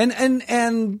 Yeah.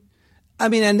 And I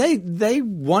mean, and they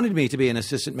wanted me to be an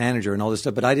assistant manager and all this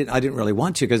stuff, but I didn't really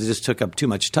want to, because it just took up too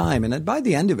much time. And by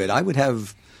the end of it, I would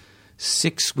have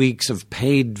 6 weeks of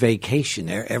paid vacation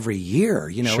every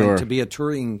year, Sure.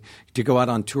 And to go out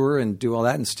on tour and do all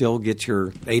that and still get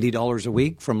your $80 a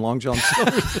week from Long John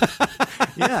Silver's.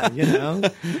 Yeah,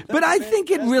 But I think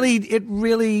it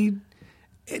really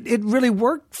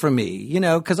worked for me,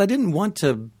 because I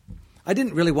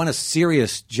didn't really want a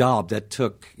serious job that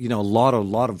took, a lot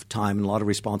of time and a lot of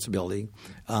responsibility.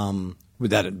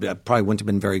 That probably wouldn't have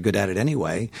been very good at it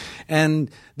anyway.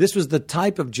 And this was the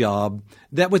type of job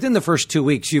that within the first 2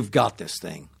 weeks you've got this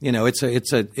thing.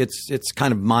 It's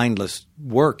kind of mindless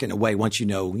work in a way once you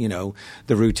know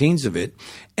the routines of it.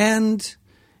 And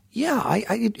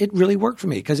it really worked for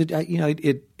me, because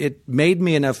it made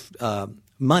me enough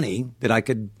money that I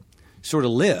could sort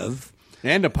of live.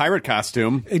 And a pirate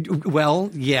costume.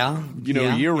 Yeah.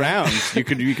 Year round. You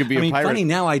could be a pirate. Funny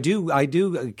now, I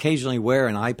do occasionally wear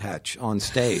an eye patch on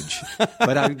stage.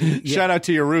 But shout out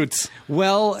to your roots.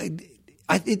 Well,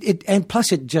 and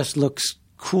plus it just looks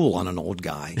cool on an old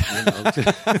guy.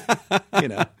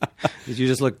 You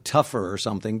just look tougher or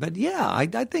something. But yeah, I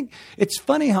think it's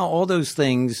funny how all those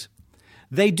things,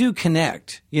 they do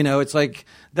connect. It's like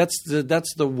that's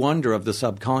the wonder of the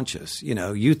subconscious.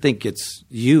 You think it's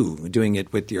you doing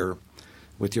it with your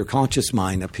conscious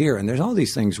mind up here, and there's all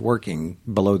these things working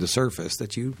below the surface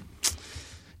that you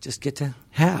just get to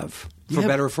have, for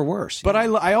better or for worse. But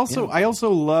I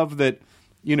also love that,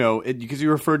 because you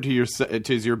referred to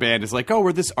your band as like, oh,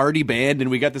 we're this arty band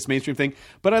and we got this mainstream thing.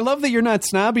 But I love that you're not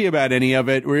snobby about any of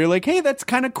it, where you're like, hey, that's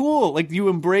kind of cool. Like you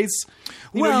embrace,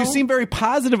 you seem very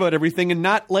positive about everything, and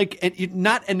not like,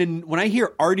 when I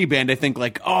hear arty band, I think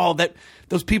like, oh,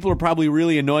 those people are probably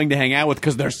really annoying to hang out with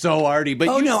because they're so arty. But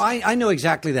I know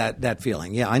exactly that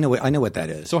feeling. Yeah, I know what that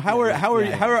is. So how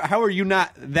are you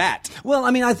not that? Well,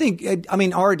 I think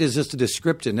art is just a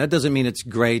description. That doesn't mean it's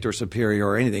great or superior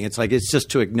or anything. It's like it's just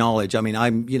to acknowledge. When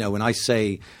I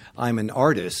say I'm an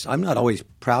artist, I'm not always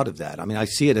proud of that. I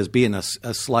see it as being a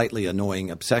slightly annoying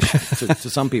obsession to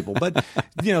some people. But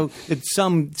it's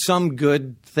some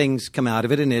good things come out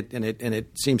of it, and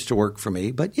it seems to work for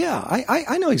me. But yeah,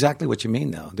 I know exactly what you mean.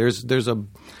 Though there's a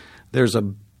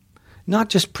not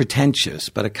just pretentious,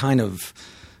 but a kind of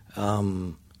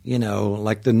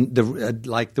like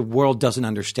the world doesn't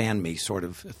understand me sort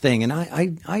of thing. And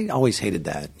I always hated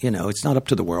that. It's not up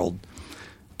to the world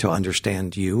to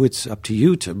understand you. It's up to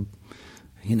you to,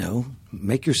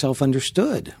 make yourself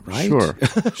understood, right?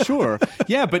 Sure.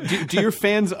 Yeah, but do your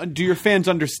fans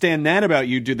understand that about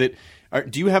you? Do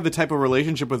you have the type of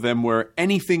relationship with them where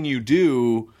anything you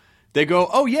do, they go,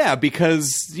 oh yeah,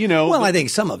 because Well, I think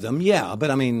some of them, yeah, but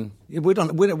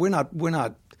we're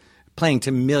not playing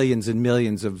to millions and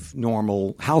millions of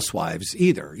normal housewives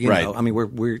either. Right.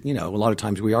 We're a lot of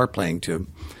times we are playing to,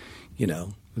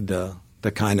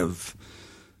 the kind of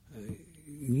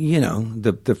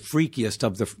the freakiest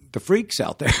of the freaks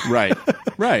out there.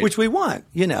 Right. Which we want,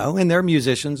 and they're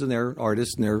musicians and they're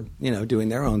artists and they're, doing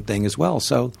their own thing as well.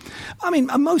 So,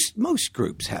 most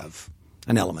groups have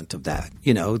an element of that,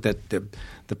 that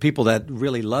the people that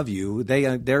really love you,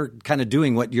 they're kind of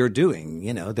doing what you're doing,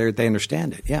 they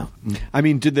understand it. Yeah.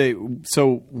 Did they?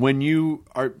 So when you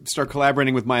start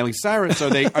collaborating with Miley Cyrus, are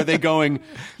they going?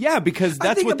 Yeah, because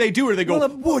that's what they do. Or they go,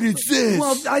 what is this?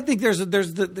 Well, I think there's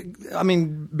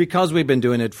because we've been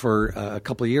doing it for a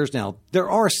couple of years now. There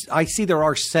are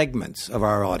segments of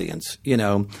our audience.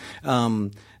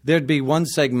 There'd be one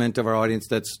segment of our audience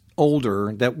that's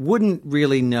older that wouldn't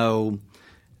really know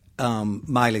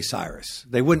Miley Cyrus.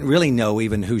 They wouldn't really know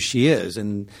even who she is,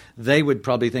 and they would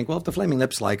probably think, well, if the Flaming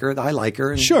Lips like her, I like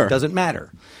her, and sure, it doesn't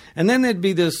matter. And then there'd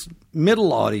be this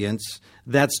middle audience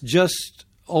that's just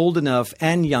old enough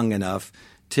and young enough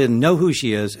to know who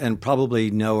she is and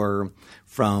probably know her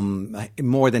from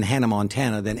more than Hannah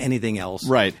Montana than anything else,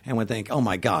 right? And would think, "Oh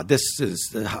my God,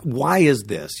 why is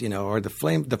this?" Or the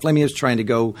Flaming Lips trying to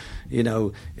go,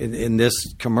 in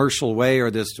this commercial way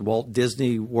or this Walt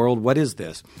Disney World. What is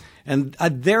this? And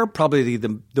they're probably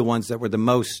the ones that were the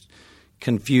most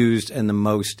confused and the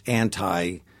most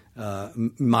anti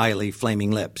Miley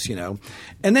Flaming Lips,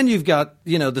 And then you've got,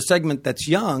 the segment that's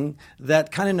young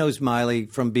that kind of knows Miley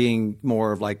from being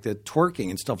more of like the twerking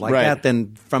and stuff like that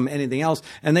than from anything else.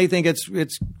 And they think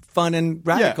it's fun and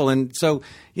radical. Yeah. And so,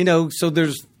 so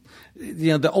there's,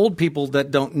 the old people that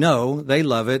don't know, they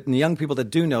love it. And the young people that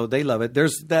do know, they love it.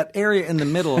 There's that area in the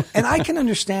middle. And I can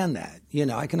understand that.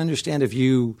 I can understand if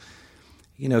you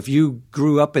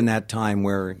grew up in that time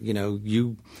where,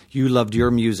 you loved your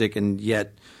music and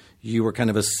yet you were kind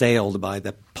of assailed by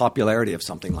the popularity of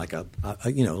something like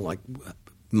like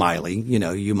Miley.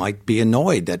 You might be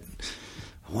annoyed that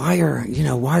why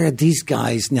are these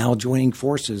guys now joining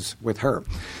forces with her?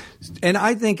 And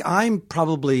I think I'm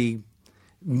probably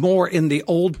more in the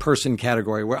old person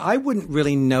category where I wouldn't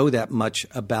really know that much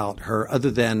about her other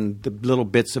than the little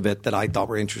bits of it that I thought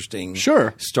were interesting.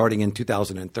 Sure. Starting in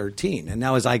 2013. And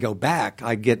now as I go back,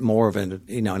 I get more of an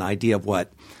idea of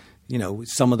what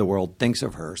some of the world thinks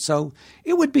of her. So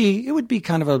it would be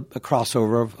kind of a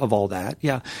crossover of all that.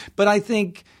 Yeah. But I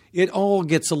think it all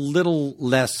gets a little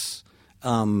less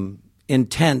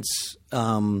intense,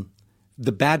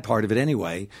 the bad part of it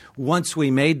anyway, once we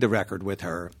made the record with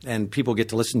her and people get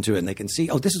to listen to it and they can see,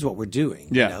 oh, this is what we're doing.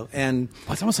 Yeah. And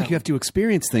it's almost like you have to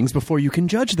experience things before you can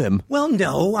judge them. Well,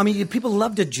 no. People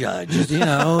love to judge,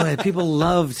 People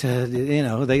love to,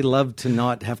 they love to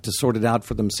not have to sort it out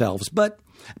for themselves. But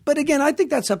again, I think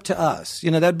that's up to us.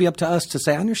 That'd be up to us to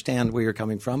say, I understand where you're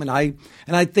coming from. And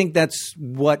I think that's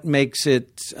what makes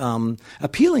it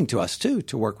appealing to us, too,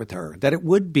 to work with her, that it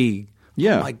would be,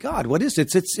 oh, my God, what is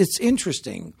it? It's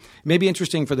interesting. Maybe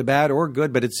interesting for the bad or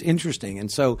good, but it's interesting.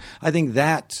 And so I think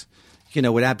that,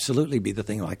 would absolutely be the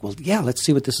thing like, well, yeah, let's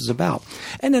see what this is about.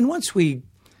 And then once we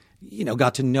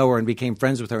got to know her and became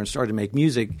friends with her and started to make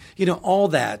music, all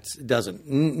that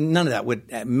none of that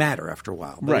would matter after a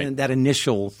while. But right. That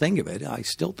initial thing of it, I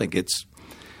still think it's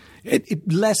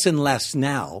less and less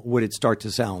now would it start to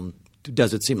sound,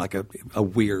 does it seem like a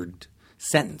weird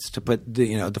sentence to put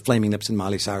the Flaming Lips and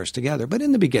Miley Cyrus together. But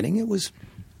in the beginning, it was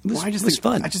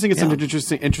fun. I just think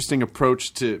it's an interesting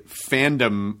approach to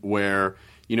fandom where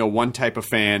one type of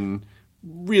fan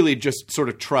really just sort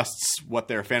of trusts what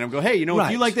they're a fan of. Go, hey,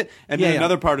 if you like that, and then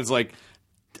another part is like,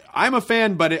 I'm a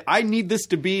fan, but I need this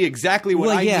to be exactly what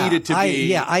I need it to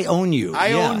be. I own you.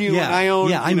 I own you, and I own.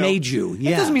 Yeah, I made you.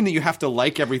 Yeah. It doesn't mean that you have to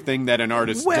like everything that an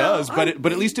artist does, but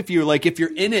at least if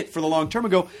you're in it for the long term,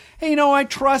 and go, hey, I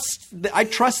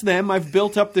trust them. I've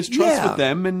built up this trust with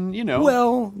them, and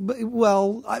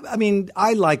Well, I mean,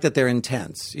 I like that they're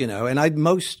intense, and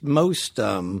most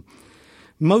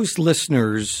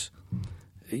listeners.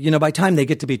 By the time they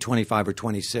get to be 25 or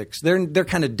 26, they're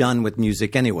kind of done with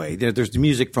music anyway. There's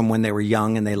music from when they were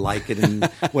young and they like it and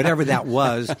whatever that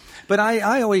was. But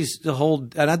I always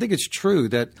hold, and I think it's true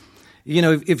that,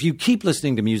 if you keep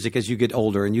listening to music as you get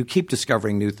older and you keep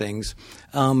discovering new things,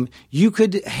 you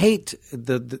could hate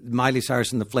the Miley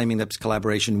Cyrus and the Flaming Lips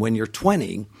collaboration when you're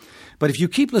 20. But if you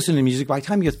keep listening to music, by the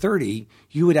time you're 30,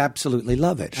 you would absolutely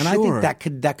love it. And I think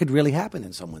that could really happen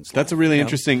in someone's life. That's a really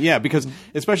interesting, because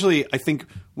especially I think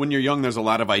when you're young, there's a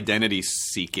lot of identity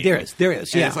seeking. There is,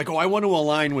 and it's like, I want to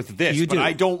align with this, but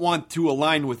I don't want to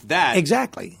align with that.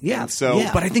 Exactly, yeah. And so,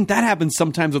 but I think that happens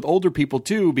sometimes with older people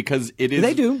too, because it is.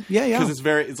 They do, yeah. Because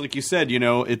it's like you said,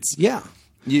 it's. Yeah.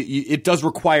 It does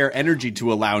require energy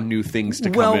to allow new things to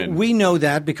come in. Well, we know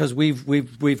that because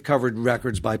we've covered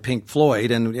records by Pink Floyd,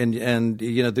 and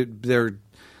they're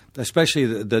especially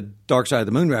the Dark Side of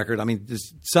the Moon record. I mean,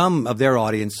 some of their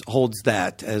audience holds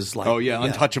that as like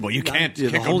untouchable. You can't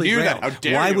do that. How dare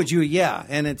you? Why would you? Yeah,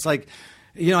 and it's like.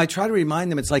 I try to remind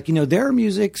them. It's like their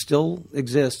music still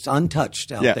exists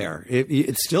untouched out there.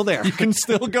 It's still there. You can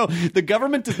still go. The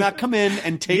government does not come in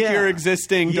and take your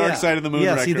existing Dark Side of the Moon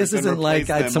record. See, this isn't like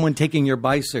someone taking your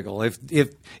bicycle. If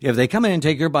they come in and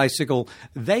take your bicycle,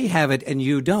 they have it and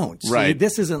you don't. Right. See,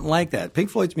 this isn't like that. Pink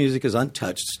Floyd's music is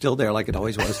untouched, still there like it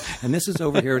always was, and this is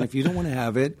over here. And if you don't want to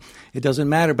have it, it doesn't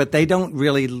matter. But they don't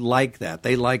really like that.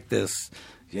 They like this.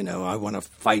 I want to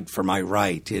fight for my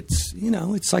right. It's,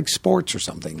 it's like sports or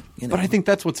something. But I think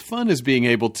that's what's fun is being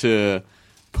able to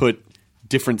put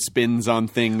different spins on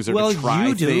things or to try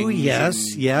you do, things.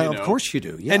 Yes. of course you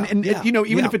do. Yeah. And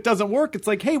even if it doesn't work, it's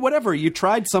like, hey, whatever. You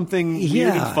tried something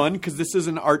weird and fun because this is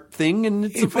an art thing and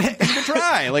it's a fun thing to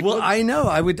try. Like, I know.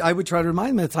 I would try to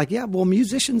remind them. It's like,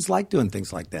 musicians like doing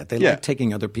things like that. They like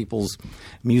taking other people's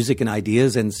music and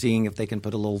ideas and seeing if they can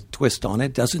put a little twist on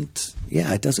it.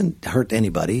 It doesn't hurt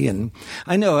anybody. And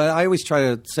I know. I always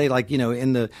try to say, like,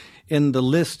 in the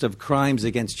list of crimes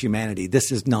against humanity,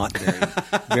 this is not very,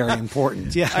 very important.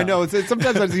 Yeah, I know.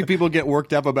 Sometimes I see people get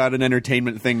worked up about an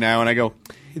entertainment thing now, and I go,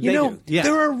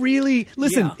 there are really –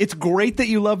 listen, it's great that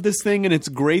you love this thing and it's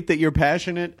great that you're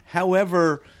passionate.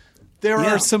 However – there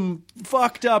are some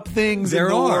fucked up things in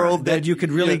the world that you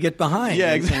could really get behind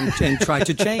and try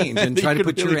to change and try to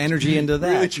put your energy into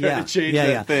that. Really try to change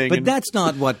that thing. But that's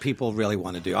not what people really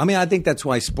want to do. I mean, I think that's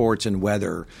why sports and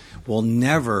weather will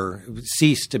never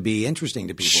cease to be interesting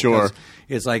to people. Sure.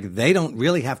 It's like they don't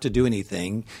really have to do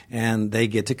anything and they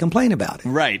get to complain about it.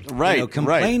 Right.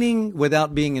 Complaining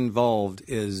without being involved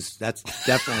that's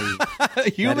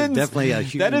definitely humans.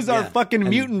 That is our fucking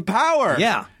mutant power.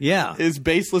 Yeah. Is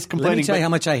baseless complaining. Let me tell you how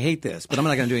much I hate this, but I'm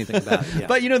not going to do anything about it. Yeah.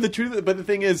 But the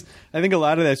thing is, I think a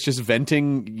lot of that's just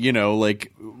venting,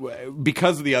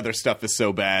 because the other stuff is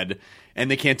so bad and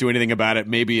they can't do anything about it.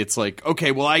 Maybe it's like,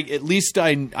 okay, well, at least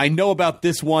I know about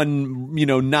this one,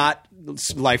 not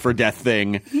life or death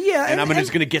thing. Yeah. And I'm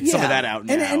just going to get some of that out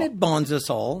now. And it bonds us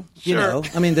all. Sure.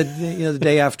 I mean, the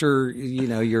day after,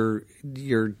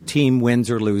 your team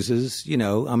wins or loses,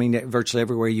 I mean, virtually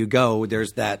everywhere you go,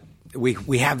 there's that.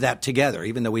 We have that together,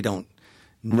 even though we don't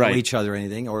know each other or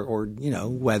anything, or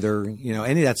whether any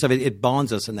of that stuff. It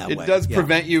bonds us in that way. It does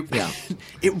prevent you. Yeah.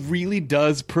 It really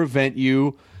does prevent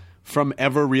you from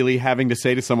ever really having to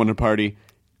say to someone at a party,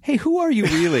 "Hey, who are you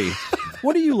really?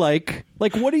 What do you like?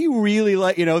 Like, what do you really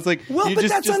like?" It's like, well, but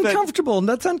that's uncomfortable.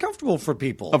 That's uncomfortable for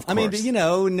people. Of course. I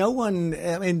mean, no one.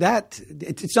 I mean,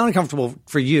 it's not uncomfortable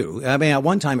for you. I mean, at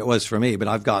one time it was for me, but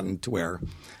I've gotten to where.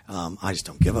 I just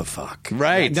don't give a fuck.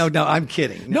 Right. No, I'm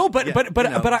kidding.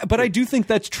 But I do think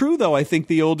that's true, though. I think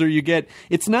the older you get,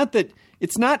 it's not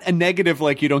a negative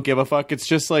like you don't give a fuck. It's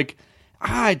just like,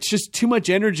 it's just too much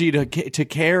energy to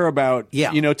care about.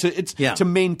 To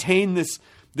maintain this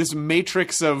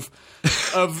matrix of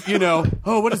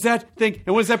what is that thing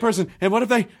and what is that person and what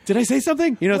if did I say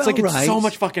something? It's so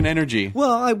much fucking energy.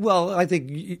 Well, I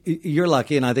think you're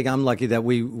lucky, and I think I'm lucky that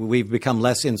we've become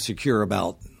less insecure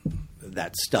about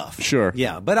that stuff. Sure.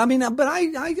 Yeah, but I mean,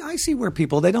 I see where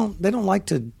people they don't like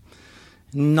to,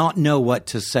 not know what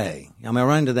to say. I mean, I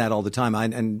run into that all the time.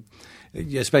 And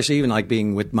especially even like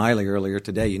being with Miley earlier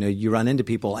today, you run into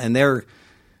people and they're,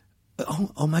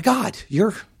 oh my God,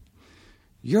 you're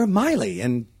Miley,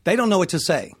 and they don't know what to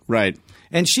say. Right.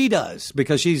 And she does,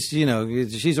 because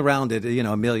she's around it,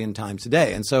 a million times a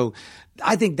day. And so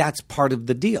I think that's part of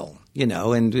the deal,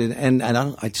 and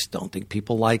I just don't think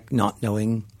people like not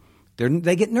knowing.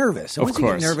 They get nervous. And once you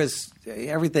get nervous,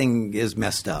 everything is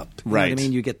messed up. You know what I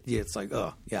mean? It's like,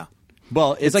 oh, yeah.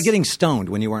 Well, it's like getting stoned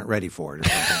when you weren't ready for it or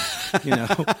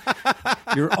something.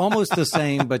 You're almost the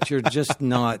same, but you're just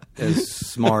not as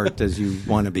smart as you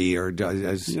want to be, or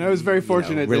as I was very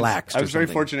fortunate. Relaxed. I was very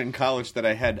fortunate in college that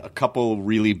I had a couple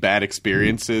really bad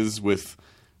experiences with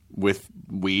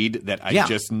weed that I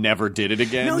just never did it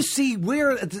again. No, see,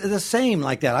 we're the same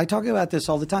like that. I talk about this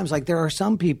all the time. It's like there are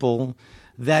some people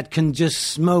that can just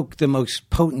smoke the most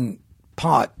potent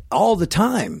pot all the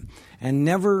time and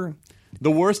never. The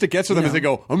worst it gets for them is they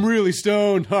go, "I'm really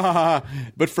stoned."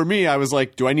 But for me, I was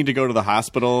like, "Do I need to go to the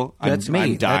hospital?" That's me.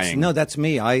 I'm dying. That's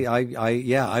me.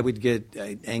 I would get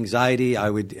anxiety.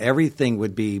 Everything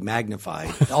would be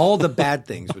magnified. All the bad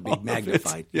things would be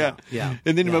magnified. Yeah.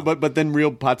 And then, but then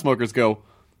real pot smokers go,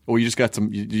 "Oh, you just got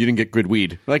some. You didn't get good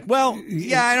weed." Like, well,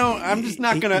 yeah, I don't. I'm just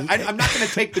not gonna. I'm not gonna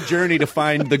take the journey to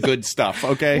find the good stuff.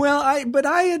 Okay. Well,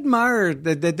 I admire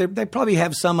that they probably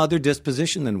have some other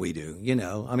disposition than we do.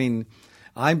 I mean.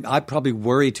 I probably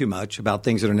worry too much about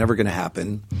things that are never going to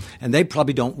happen, and they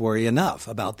probably don't worry enough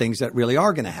about things that really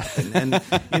are going to happen.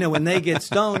 And when they get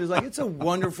stoned, it's like it's a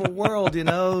wonderful world,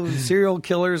 serial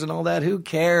killers and all that. Who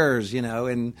cares,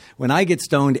 And when I get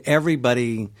stoned,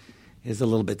 everybody is a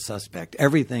little bit suspect.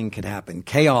 Everything can happen.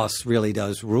 Chaos really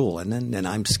does rule, and then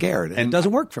I'm scared. And it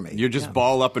doesn't work for me. You just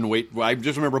ball up and wait. I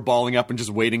just remember balling up and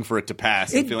just waiting for it to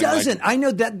pass. It doesn't. I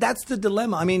know that's the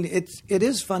dilemma. I mean, it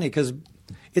is funny because.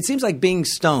 It seems like being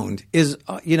stoned is,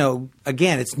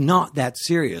 again, it's not that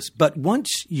serious. But once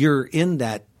you're in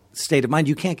that state of mind,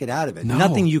 you can't get out of it. No.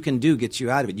 Nothing you can do gets you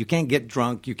out of it. You can't get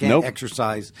drunk. You can't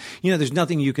exercise. There's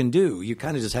nothing you can do. You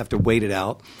kind of just have to wait it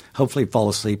out, hopefully fall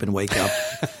asleep and wake up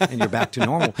and you're back to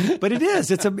normal. But it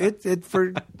is. And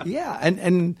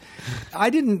I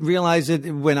didn't realize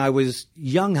it when I was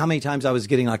young how many times I was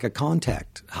getting like a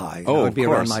contact high. I would be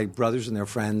around my brothers and their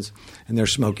friends and they're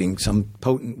smoking some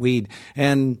potent weed.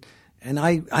 And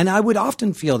I would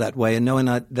often feel that way, and knowing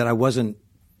that I wasn't,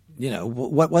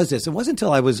 what was this? It wasn't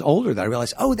until I was older that I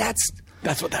realized,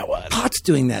 that's what that was. Pot's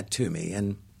doing that to me.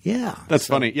 And that's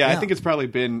funny. Yeah, I think it's probably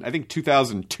been,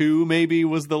 2002 maybe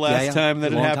was the last time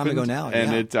that it happened. A long time ago now.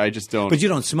 And I just don't. But you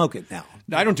don't smoke it now.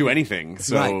 I don't do anything.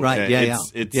 So right.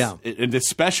 And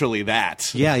especially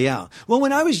that. Yeah. Well,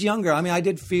 when I was younger, I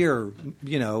did fear,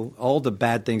 all the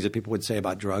bad things that people would say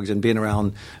about drugs, and being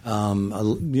around, a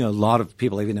lot of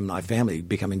people, even in my family,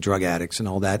 becoming drug addicts and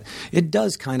all that. It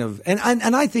does kind of, and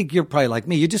I think you're probably like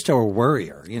me. You just are a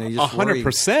worrier. You just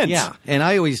 100%. Yeah. And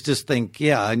I always just think,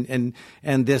 and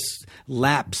this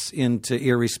lapse into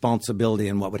irresponsibility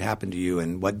and what would happen to you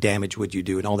and what damage would you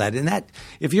do and all that. And that,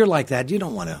 if you're like that, you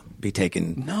don't want to be taking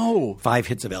 5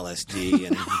 hits of LSD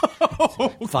and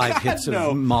 5 hits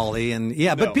of Molly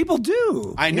but people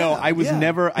do. I know. I was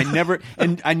never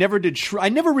I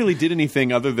never really did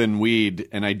anything other than weed,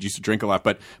 and I used to drink a lot,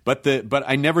 but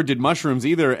I never did mushrooms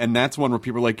either, and that's one where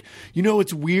people are like,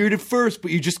 it's weird at first,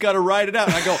 but you just got to ride it out.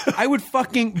 And I go, I would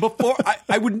fucking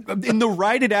I would in the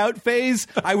ride it out phase,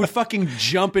 I would fucking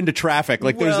jump into traffic.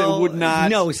 Like it would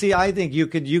not. No, see, I think you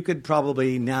could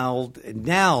probably now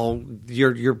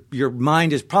your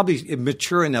mind is probably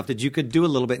mature enough that you could do a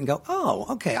little bit and go, oh,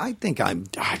 okay, I think I know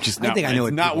it. It's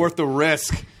not worth the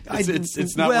risk.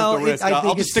 It's not worth the risk.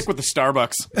 I'll just stick with the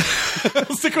Starbucks.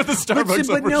 I'll stick with the Starbucks.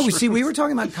 But no, see, we were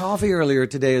talking about coffee earlier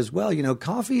today as well.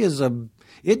 Coffee is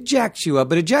it jacks you up,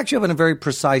 but it jacks you up in a very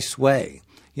precise way.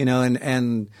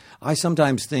 And I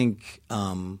sometimes think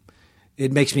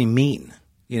it makes me mean.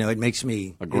 It makes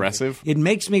me aggressive. It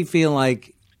makes me feel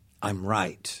like I'm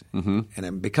right,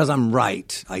 and because I'm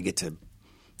right, I get to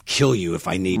kill you if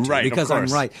I need to, because I'm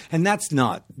right, and that's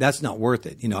not worth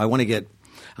it.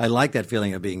 I like that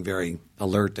feeling of being very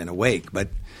alert and awake, but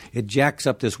it jacks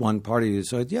up this one part of you.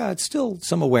 So it's still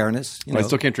some awareness. I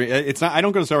still can't drink. It's not. I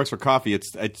don't go to Starbucks for coffee.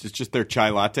 It's just their chai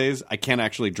lattes. I can't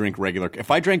actually drink regular. If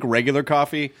I drank regular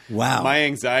coffee, my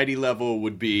anxiety level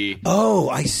would be. Oh,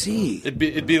 I see. It'd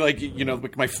be like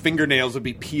like my fingernails would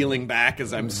be peeling back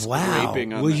as I'm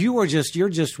scraping on. Well, you're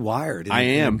just wired. I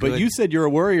am, but you said you're a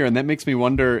worrier, and that makes me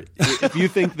wonder if you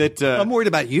think that I'm worried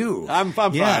about you. I'm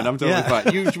fine. I'm totally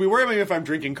fine. You should be worried about me if I'm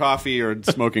drinking coffee or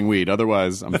smoking weed.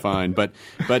 Otherwise, I'm fine. But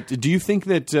do you think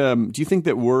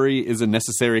that worry is a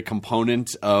necessary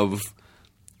component of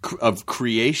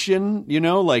creation, you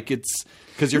know, like it's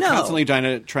because you're constantly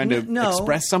trying to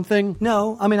express something.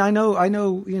 No, I mean, I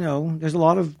know, you know, there's a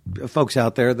lot of folks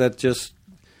out there that just,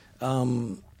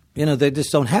 you know, they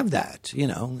just don't have that, you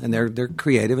know, and they're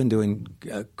creative and doing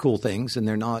cool things, and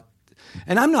they're not,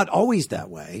 and I'm not always that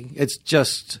way. It's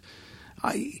just,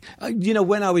 you know,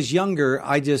 when I was younger,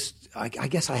 I guess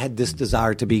I had this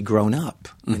desire to be grown up,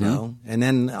 you know, and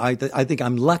then I think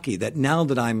I'm lucky that now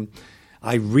that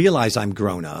I realize I'm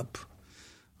grown up,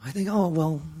 I think, oh,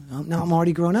 well, now I'm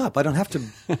already grown up. I don't have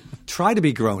to try to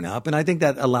be grown up. And I think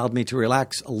that allowed me to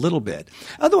relax a little bit.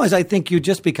 Otherwise, I think you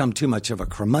just become too much of a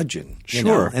curmudgeon. You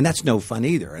know? And that's no fun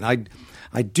either. And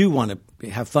I do want to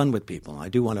have fun with people.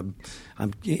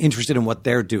 I'm interested in what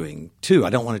they're doing too.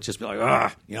 I don't want to just be like,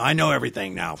 you know, I know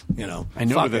everything now. You know, I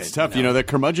know that's tough. You know, that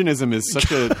curmudgeonism is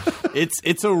such a,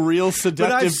 it's a real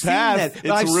seductive path.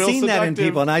 I've seen that in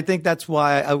people, and I think that's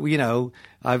why, you know,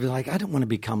 I was like, I don't want to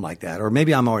become like that, or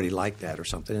maybe I'm already like that, or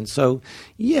something. And so,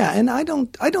 yeah, and I don't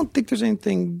think there's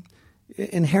anything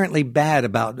inherently bad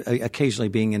about occasionally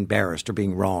being embarrassed or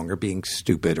being wrong or being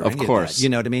stupid or of course, you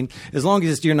know what I mean? As long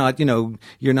as you're not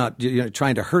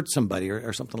trying to hurt somebody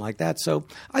or something like that. So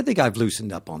I think I've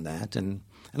loosened up on that, and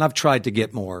I've tried to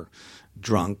get more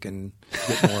drunk and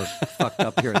get more fucked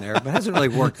up here and there, but it hasn't really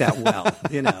worked that well,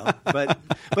 you know. But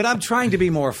I'm trying to be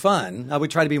more fun. I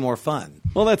would try to be more fun.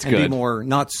 Well, that's and good. Be more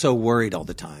not so worried all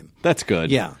the time. That's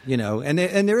good. Yeah, you know. And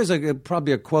there is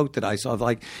probably a quote that I saw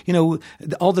like, you know,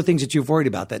 all the things that you've worried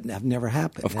about that have never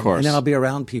happened. Of course. And then I'll be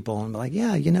around people and be like,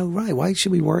 yeah, you know, right. Why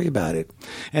should we worry about it?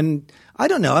 And I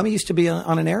don't know. I used to be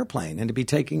on an airplane and to be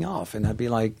taking off, and I'd be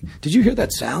like, "Did you hear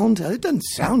that sound? It doesn't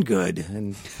sound good."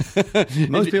 And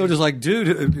most people are just like,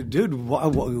 "Dude,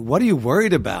 what are you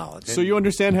worried about?" So you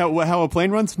understand how a plane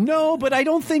runs? No, but I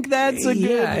don't think that's a good.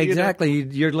 Yeah, exactly.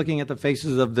 You're looking at the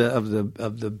faces of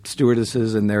the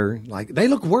stewardesses, and they're like, they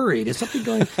look worried. Is something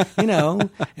going? You know.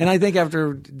 And I think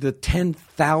after the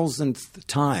 10,000th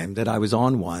time that I was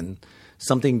on one,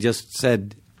 something just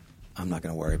said, I'm not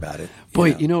going to worry about it.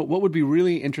 Boy, you know, what would be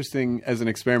really interesting as an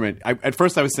experiment, at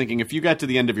first I was thinking, if you got to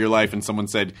the end of your life and someone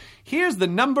said, here's the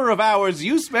number of hours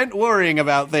you spent worrying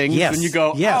about things, and you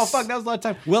go, oh, fuck, that was a lot of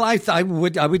time. Well,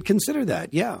 I would consider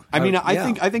that, yeah.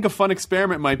 I think a fun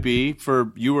experiment might be,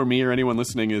 for you or me or anyone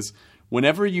listening, is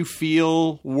whenever you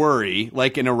feel worry,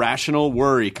 like an irrational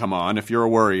worry come on, if you're a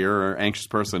worrier or anxious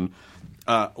person,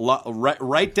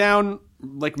 write down,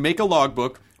 like make a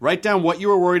logbook, write down what you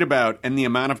were worried about and the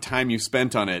amount of time you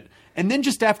spent on it. And then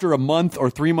just after a month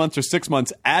or 3 months or 6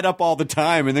 months, add up all the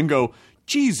time and then go,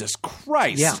 Jesus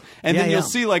Christ. Yeah. And then you'll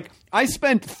see, like, I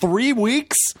spent 3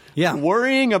 weeks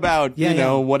worrying about, you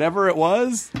know, whatever it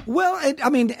was. Well,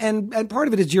 and part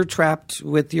of it is you're trapped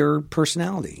with your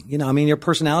personality. You know, I mean, your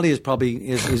personality is probably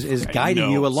is guiding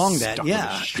you along that.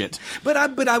 Yeah. Shit. But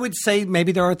I would say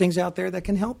maybe there are things out there that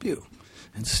can help you.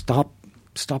 And stop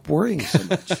worrying so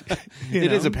much.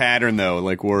 It is a pattern, though.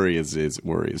 Like worry is just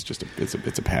it's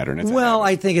a pattern.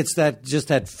 I think it's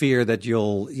that fear that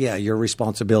your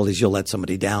responsibilities, you'll let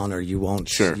somebody down, or you won't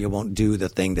do the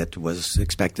thing that was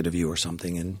expected of you or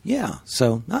something. And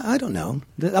so I don't know.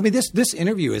 I mean, this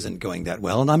interview isn't going that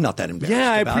well, and I'm not that embarrassed.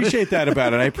 Yeah, I appreciate that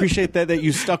about it. I appreciate that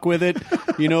you stuck with it.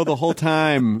 You know, the whole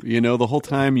time. You know, the whole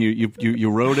time you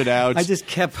wrote it out. I just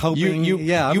kept hoping.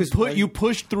 You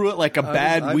pushed through it like a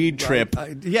bad weed trip.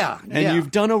 And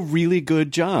you've done a really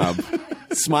good job.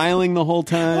 Smiling the whole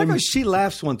time. I know she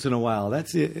laughs once in a while.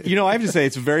 That's it. You know, I have to say,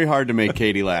 it's very hard to make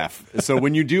Katie laugh. So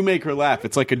when you do make her laugh,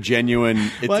 it's like a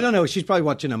genuine... Well, I don't know. She's probably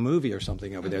watching a movie or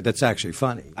something over there that's actually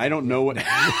funny. I don't know what...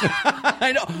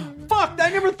 I know. Fuck,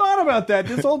 I never thought about that.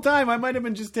 This whole time, I might have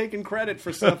been just taking credit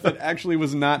for stuff that actually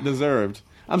was not deserved.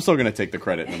 I'm still going to take the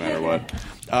credit no matter what.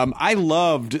 I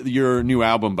loved your new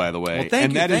album, by the way. Well,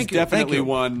 thank you. That is definitely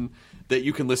one that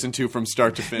you can listen to from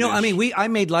start to finish. No, I mean, I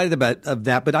made light of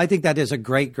that, but I think that is a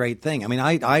great, great thing. I mean,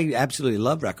 I absolutely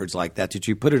love records like that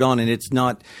you put it on, and it's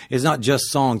not just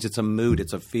songs. It's a mood.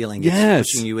 It's a feeling. Yes.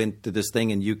 It's pushing you into this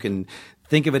thing, and you can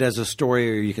think of it as a story,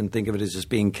 or you can think of it as just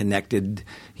being connected,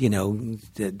 you know,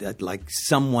 like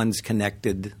someone's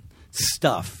connected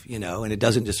stuff, you know, and it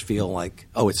doesn't just feel like,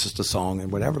 oh, it's just a song and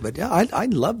whatever. But yeah, I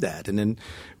love that. And then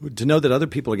to know that other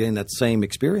people are getting that same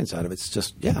experience out of it, it's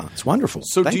just, it's wonderful.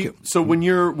 So Thank you. So when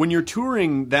you're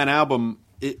touring that album,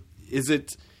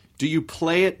 do you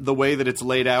play it the way that it's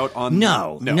laid out on?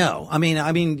 No. I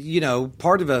mean, you know,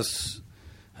 part of us,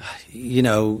 you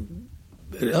know,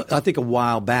 I think a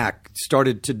while back,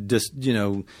 started to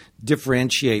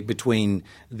differentiate between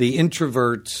the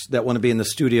introverts that want to be in the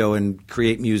studio and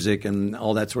create music and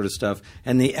all that sort of stuff,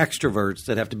 and the extroverts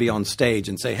that have to be on stage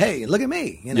and say, "Hey, look at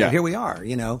me! Here we are."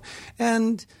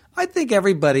 And I think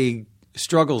everybody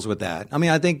struggles with that. I mean,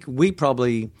 I think we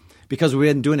probably, because we've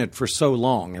been doing it for so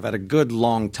long, have had a good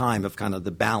long time of kind of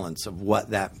the balance of what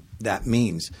that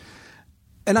means.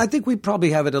 And I think we probably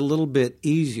have it a little bit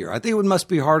easier. I think it must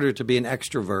be harder to be an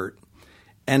extrovert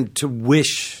and to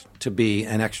wish to be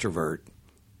an extrovert.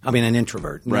 I mean, an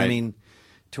introvert. You know what I mean?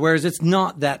 To whereas it's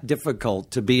not that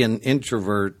difficult to be an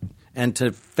introvert and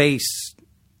to face,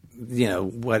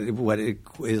 what it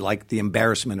is like the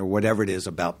embarrassment or whatever it is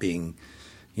about being,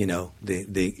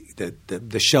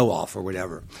 the show off or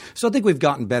whatever. So I think we've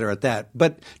gotten better at that.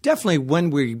 But definitely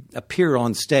when we appear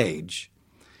on stage,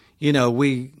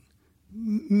 we.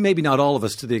 Maybe not all of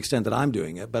us to the extent that I'm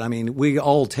doing it, but I mean, we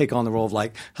all take on the role of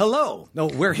like, hello, no,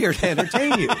 we're here to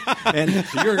entertain you. And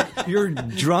you're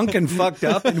drunk and fucked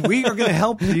up, and we are going to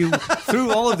help you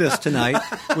through all of this tonight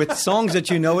with songs that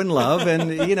you know and love.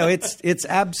 And, it's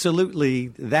absolutely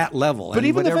that level. But and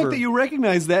even the fact that you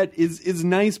recognize that is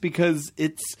nice, because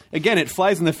it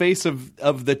flies in the face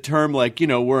of the term, like,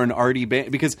 we're an arty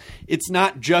band, because it's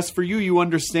not just for you. You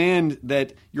understand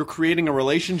that you're creating a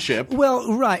relationship.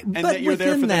 Well, right. And but that you're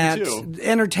there for that, them too.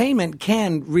 Entertainment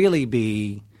can really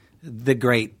be the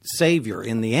great savior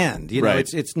in the end.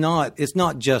 It's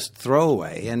not just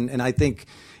throwaway. And I think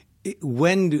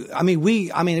we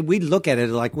look at it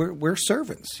like we're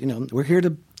servants. We're here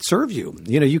to serve you.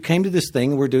 You came to this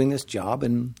thing, and we're doing this job,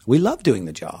 and we love doing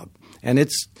the job. And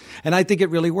I think it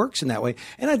really works in that way.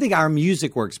 And I think our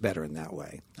music works better in that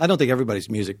way. I don't think everybody's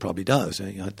music probably does.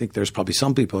 I think there's probably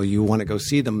some people you want to go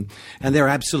see them, and they're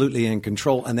absolutely in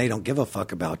control, and they don't give a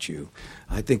fuck about you.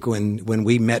 I think when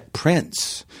we met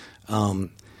Prince, the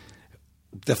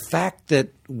fact that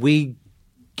we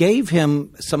gave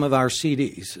him some of our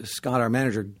CDs, Scott, our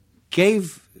manager,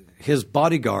 gave his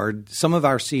bodyguard some of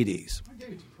our CDs. I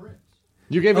gave it to Prince.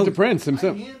 You gave it to Prince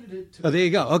himself. I handed it to there you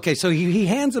go. Okay, so he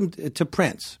hands them to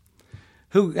Prince,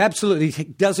 who absolutely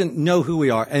doesn't know who we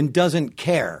are and doesn't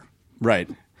care. Right.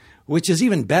 Which is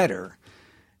even better.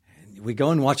 We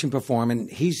go and watch him perform, and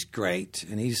he's great,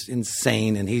 and he's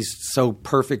insane, and he's so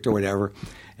perfect or whatever.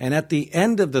 And at the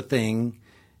end of the thing,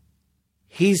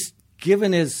 he's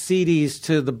given his CDs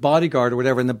to the bodyguard or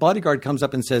whatever, and the bodyguard comes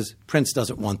up and says, "Prince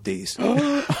doesn't want these." No,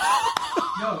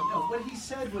 what he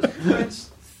said was,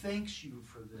 "Prince thanks you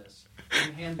for this."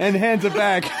 And hands it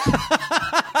back.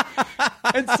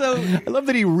 And so I love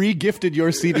that he re-gifted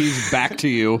your CDs back to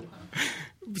you.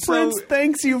 Prince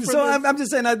thanks you for this. I'm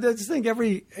just saying, I just think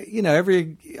every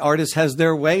artist has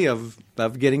their way of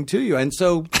getting to you. And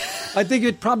so I think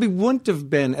it probably wouldn't have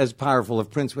been as powerful if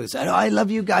Prince would have said, "Oh, I love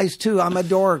you guys too. I'm a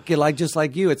dork, just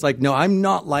like you." It's like, no, I'm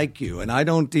not like you, and I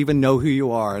don't even know who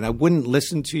you are, and I wouldn't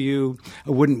listen to you.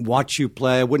 I wouldn't watch you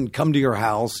play. I wouldn't come to your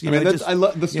house.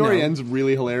 The story ends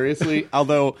really hilariously.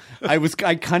 Although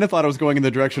I kind of thought I was going in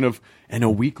the direction of, and a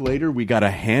week later we got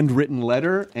a handwritten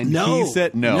letter, and he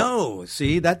said no. No,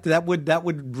 see that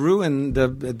would ruin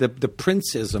the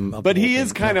Princeism of. But the whole he is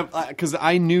thing. kind of, because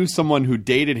I knew someone who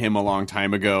dated him a long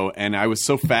time ago, and I was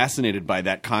so fascinated by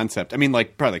that concept. I mean,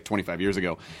 probably 25 years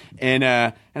ago, and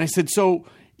I said, so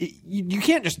you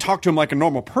can't just talk to him like a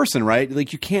normal person, right?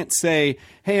 Like, you can't say,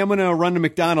 "Hey, I'm going to run to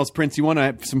McDonald's, Prince. You want to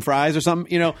have some fries or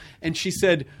something?" And she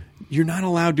said, "You're not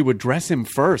allowed to address him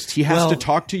first. He has to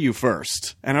talk to you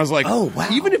first." And I was like, "Oh, wow.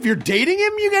 Even if you're dating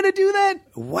him, you got to do that?"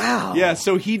 Wow. Yeah,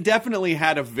 so he definitely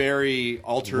had a very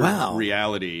altered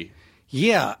reality.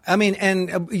 Yeah, I mean,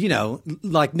 and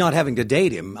like not having to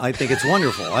date him, I think it's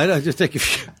wonderful. I just think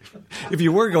if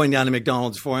you were going down to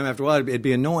McDonald's for him after a while, it'd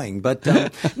be annoying. But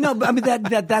no, but I mean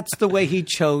that's the way he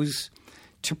chose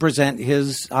to present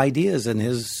his ideas and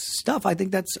his stuff. I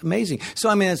think that's amazing. So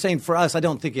I mean, I'm saying for us, I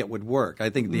don't think it would work. I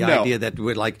think the idea that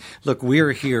we're like, look,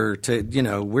 we're here to,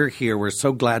 we're here. We're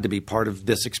so glad to be part of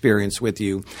this experience with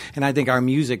you, and I think our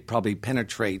music probably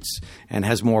penetrates and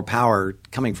has more power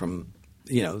coming from.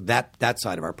 That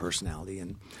side of our personality,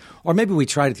 or maybe we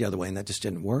tried it the other way and that just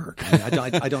didn't work.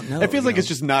 I don't know. It feels like it's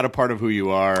just not a part of who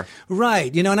you are,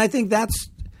 right? And I think that's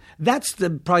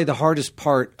probably the hardest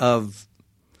part of.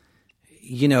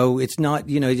 It's not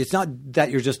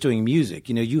that you're just doing music.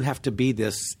 You have to be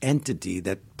this entity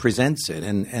that presents it,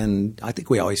 and I think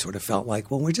we always sort of felt like,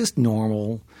 well, we're just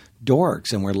normal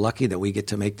dorks, and we're lucky that we get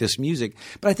to make this music.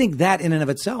 But I think that in and of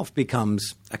itself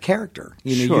becomes a character.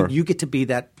 Sure. You get to be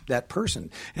that person,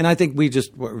 and I think we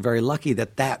just were very lucky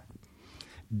that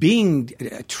being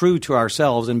true to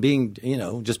ourselves and being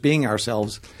just being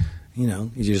ourselves you're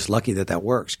just lucky that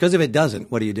works. Because if it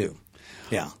doesn't, what do you do?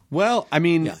 Yeah. Well, I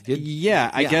mean,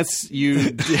 I guess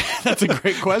you. That's a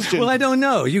great question. Well, I don't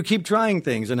know. You keep trying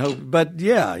things and hope, but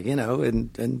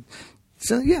and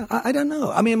so I don't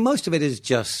know. I mean, most of it is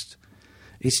just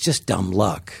dumb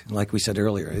luck. Like we said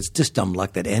earlier, it's just dumb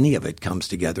luck that any of it comes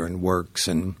together and works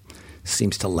and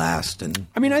seems to last. And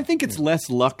I mean, I think it's less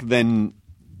luck than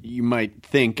you might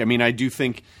think. I mean, I do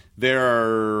think there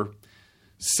are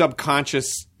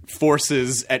subconscious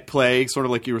forces at play, sort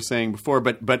of like you were saying before,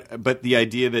 but the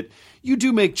idea that you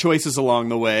do make choices along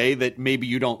the way that maybe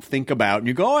you don't think about, and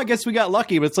you go, I guess we got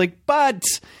lucky, but it's like, but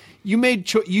you made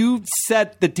you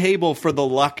set the table for the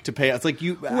luck to pay. It's like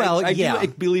you. Well, I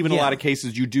believe in a lot of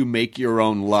cases you do make your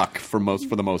own luck for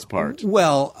the most part.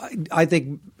 Well, I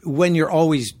think when you're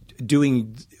always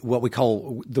doing what we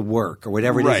call the work or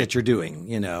whatever it is that you're doing,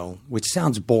 which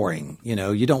sounds boring.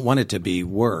 You don't want it to be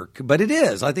work, but it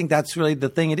is. I think that's really the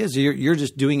thing it is. You're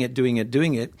just doing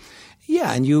it.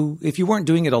 Yeah, and if you weren't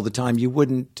doing it all the time, you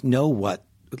wouldn't know what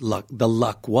the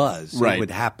luck was. Right. It would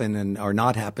happen or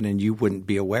not happen, and you wouldn't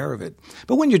be aware of it.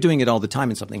 But when you're doing it all the time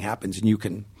and something happens and you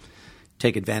can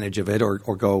take advantage of it or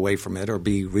go away from it or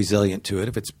be resilient to it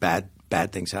if it's bad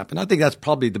things happen. I think that's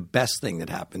probably the best thing that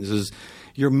happens is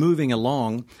you're moving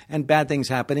along and bad things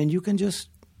happen and you can just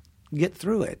get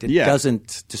through it. It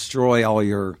doesn't destroy all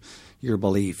your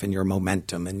belief and your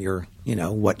momentum and your,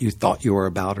 what you thought you were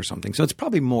about or something. So it's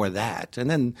probably more that. And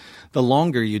then the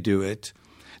longer you do it,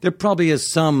 there probably is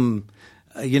some,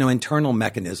 internal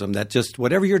mechanism that just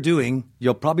whatever you're doing,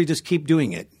 you'll probably just keep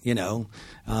doing it.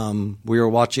 We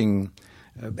were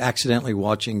accidentally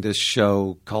watching this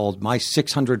show called My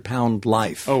 600-Pound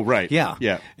Life. Oh, right.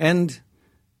 Yeah. And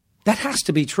that has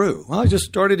to be true. Well, I just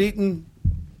started eating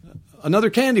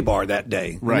another candy bar that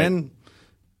day. Right. And then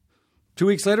 2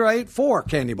 weeks later, I ate 4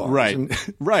 candy bars. Right.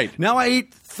 And right. Now I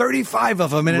eat 35 of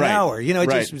them in an hour.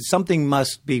 Just something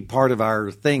must be part of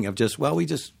our thing of just, we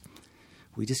just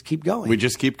keep going. We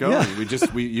just keep going.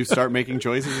 Yeah. You start making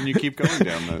choices and you keep going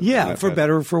down the for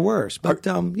better or for worse. But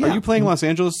are you playing Los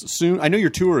Angeles soon? I know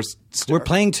your tour is We're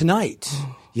playing tonight.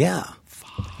 Yeah.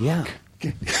 Fuck. Yeah.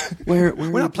 We're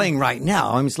not playing right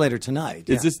now. it's later tonight.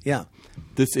 Is this? Yeah.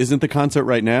 This isn't the concert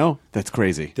right now? That's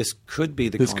crazy. This could be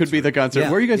the concert. This could be the concert.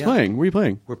 Where are you guys playing? Where are you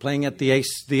playing? We're playing at the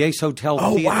Ace Hotel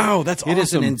Theater. Oh, wow. That's awesome. It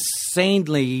is an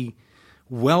insanely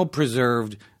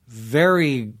well-preserved,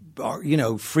 very,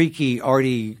 freaky,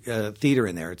 arty theater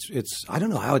in there. It's I don't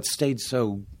know how it stayed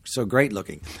so great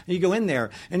looking. And you go in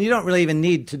there, and you don't really even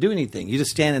need to do anything. You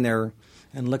just stand in there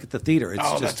and look at the theater.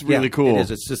 It's that's really cool. It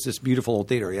is. It's just this beautiful old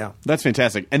theater, yeah. That's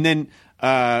fantastic. And then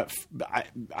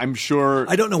I'm sure...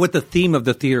 I don't know what the theme of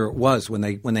the theater was when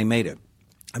they made it.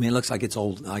 I mean, it looks like it's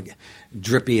old,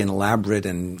 drippy and elaborate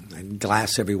and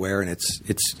glass everywhere, and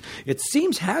it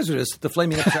seems hazardous that the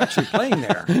Flaming Lips are actually playing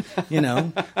there,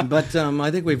 But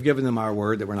I think we've given them our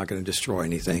word that we're not going to destroy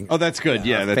anything. Oh, that's good.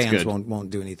 Yeah, that's fans good. Won't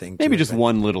do anything. Maybe just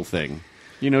one little thing.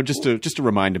 Just to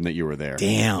remind him that you were there.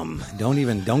 Damn!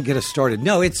 Don't get us started.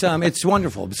 No, it's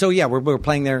wonderful. So yeah, we're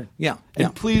playing there. Yeah.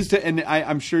 And please,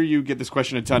 I'm sure you get this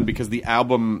question a ton because the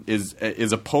album is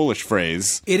a Polish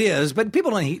phrase. It is, but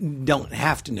people don't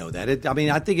have to know that.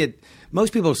 I think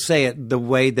most people say it the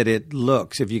way that it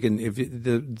looks. If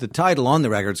the title on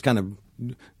the record is kind of,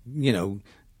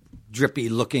 drippy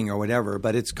looking or whatever,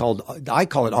 but I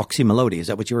call it oxymelody. Is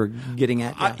that what you were getting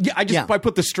at? Yeah. I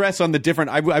put the stress on the different.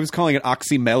 I was calling it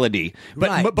oxymelody,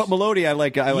 but melody I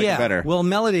like better. Well,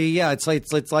 melody,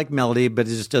 it's like melody, but it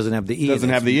just doesn't have the e.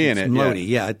 Doesn't have the e in it. Melody,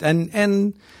 yeah.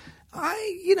 And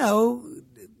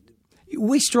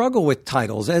we struggle with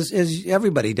titles as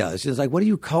everybody does. It's like, what do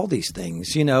you call these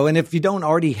things? And if you don't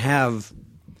already have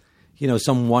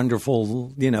some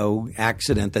wonderful,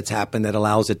 accident that's happened that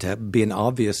allows it to be an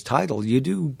obvious title, you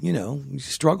do, you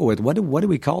struggle with what do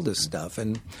we call this stuff?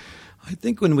 And I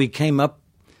think when we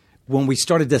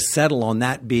started to settle on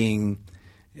that being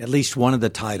at least one of the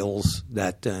titles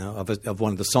that of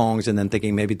one of the songs, and then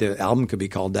thinking maybe the album could be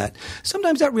called that,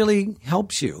 sometimes that really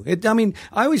helps you. I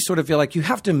always sort of feel like you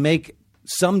have to make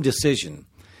some decision,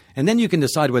 and then you can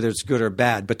decide whether it's good or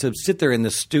bad. But to sit there in the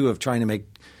stew of trying to make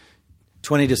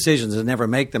 20 decisions and never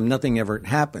make them, nothing ever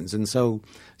happens. And so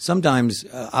sometimes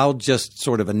I'll just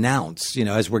sort of announce,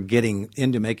 as we're getting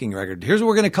into making a record, here's what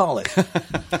we're going to call it.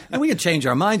 And we can change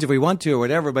our minds if we want to or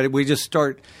whatever, but we just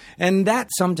start. And that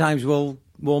sometimes will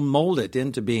mold it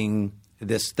into being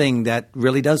this thing that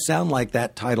really does sound like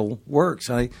that title works.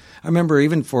 I remember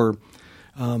even for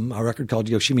a record called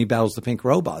Yoshimi Battles the Pink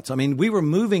Robots. I mean, we were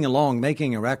moving along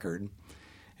making a record,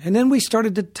 and then we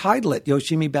started to title it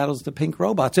Yoshimi Battles the Pink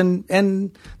Robots.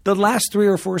 And the last 3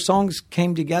 or 4 songs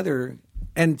came together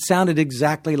and sounded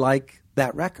exactly like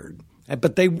that record.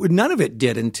 But none of it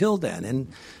did until then.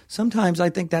 And sometimes I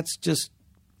think that's just,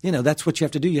 that's what you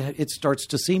have to do. It starts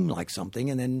to seem like something,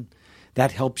 and then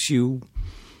that helps you.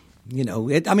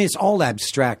 It's all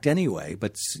abstract anyway.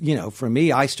 But for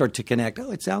me, I start to connect.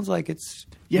 Oh, it sounds like it's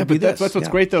but that's what's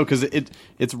great though, because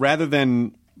it's rather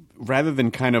than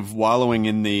kind of wallowing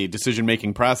in the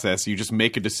decision-making process, you just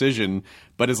make a decision.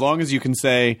 But as long as you can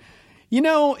say,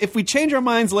 if we change our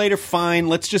minds later, fine,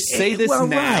 let's just say this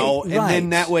now. And then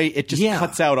that way it just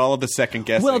cuts out all of the second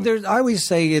guessing. Well, I always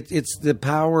say it's the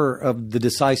power of the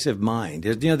decisive mind.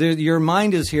 Your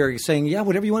mind is here saying, yeah,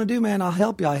 whatever you want to do, man, I'll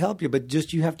help you. But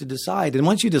just you have to decide. And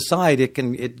once you decide, it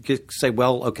can say,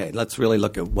 well, okay, let's really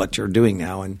look at what you're doing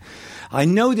now. And I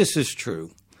know this is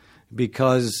true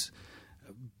because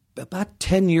about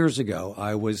 10 years ago,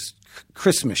 I was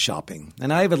Christmas shopping,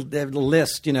 and I have a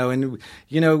list, and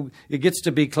it gets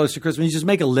to be close to Christmas. You just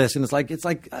make a list, and it's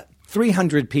like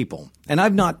 300 people, and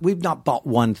we've not bought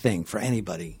one thing for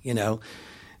anybody, And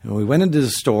we went into the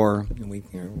store, and we're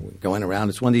going around.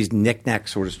 It's one of these knick-knack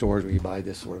sort of stores where you buy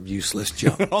this sort of useless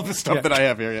junk, all the stuff that I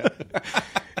have here,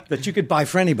 that you could buy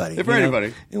for anybody. For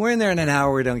anybody. And we're in there in an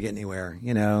hour, we don't get anywhere,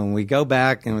 And we go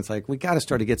back, and it's like we got to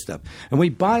start to get stuff, and we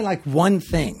buy like one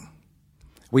thing.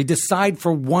 We decide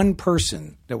for one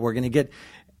person that we're going to get,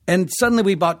 and suddenly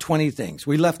we bought 20 things.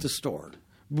 We left the store.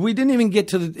 We didn't even get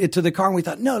to the car, and we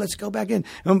thought, no, let's go back in.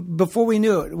 And before we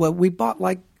knew it, we bought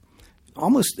like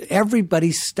almost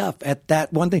everybody's stuff at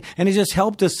that one thing. And it just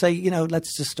helped us say,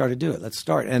 let's just start to do it. Let's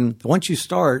start. And once you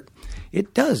start,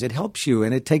 it does. It helps you,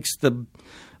 and it takes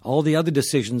all the other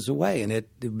decisions away, and it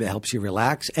helps you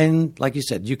relax. And like you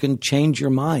said, you can change your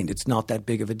mind. It's not that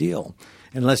big of a deal.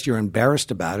 Unless you're embarrassed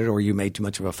about it or you made too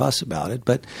much of a fuss about it.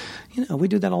 But, we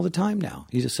do that all the time now.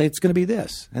 You just say, it's going to be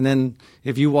this. And then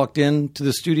if you walked into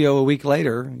the studio a week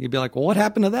later, you'd be like, well, what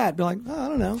happened to that? You'd be like, oh, I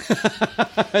don't know.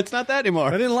 It's not that anymore.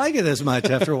 I didn't like it as much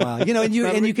after a while. And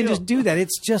you can just do that.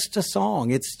 It's just a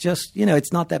song. It's just,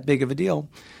 it's not that big of a deal.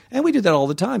 And we do that all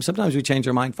the time. Sometimes we change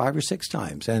our mind 5 or 6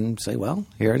 times and say, well,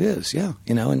 here it is. Yeah.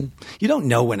 And you don't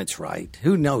know when it's right.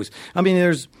 Who knows? I mean,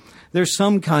 there's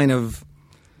some kind of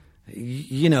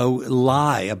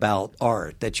lie about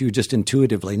art that you just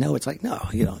intuitively know. It's like, no,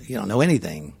 you don't know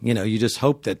anything. You just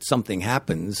hope that something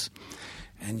happens,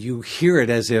 and you hear it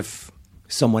as if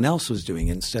someone else was doing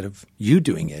it instead of you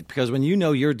doing it. Because when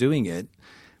you're doing it,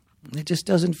 it just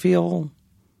doesn't feel.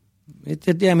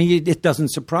 It doesn't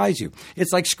surprise you.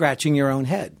 It's like scratching your own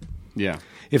head. Yeah.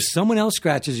 If someone else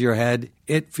scratches your head,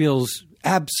 it feels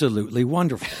absolutely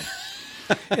wonderful.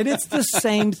 And it's the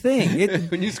same thing.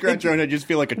 When you scratch your own head, you just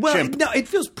feel like a chimp. No, it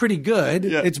feels pretty good.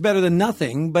 Yeah. It's better than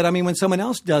nothing. But when someone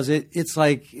else does it, it's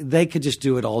like they could just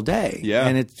do it all day.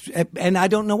 Yeah. And I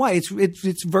don't know why.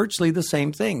 It's virtually the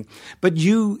same thing. But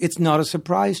it's not a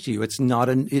surprise to you. It's not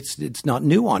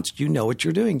nuanced. You know what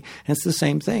you're doing. And it's the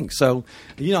same thing. So,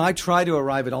 I try to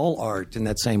arrive at all art in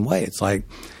that same way. It's like,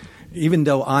 even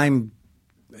though I'm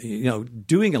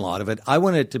doing a lot of it, I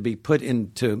want it to be put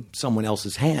into someone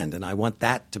else's hand, and I want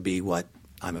that to be what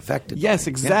I'm affected by. Yes,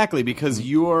 exactly, because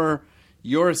you're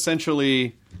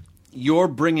essentially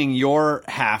bringing your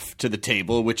half to the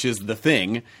table, which is the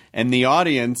thing, and the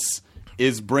audience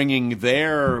is bringing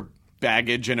their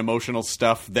baggage and emotional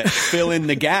stuff that fill in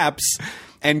the gaps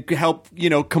and help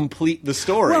complete the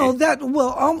story.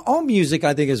 All music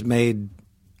I think is made.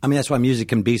 That's why music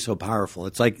can be so powerful.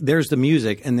 It's like there's the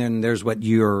music, and then there's what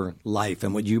your life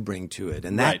and what you bring to it.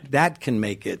 And that can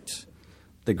make it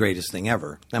the greatest thing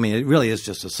ever. It really is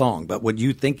just a song. But what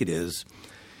you think it is,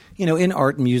 in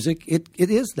art and music, it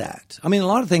is that. A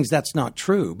lot of things that's not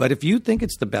true. But if you think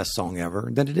it's the best song ever,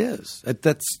 then it is.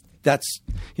 That's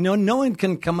no one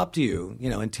can come up to you,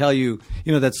 and tell you,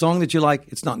 that song that you like,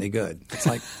 it's not any good. It's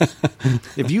like,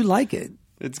 if you like it,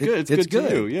 it's good. It's good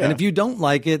to you, yeah. And if you don't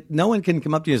like it, no one can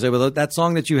come up to you and say, well, that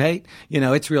song that you hate,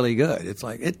 it's really good. It's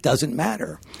like, it doesn't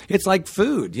matter. It's like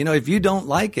food. If you don't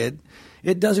like it,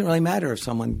 it doesn't really matter if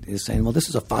someone is saying, well, this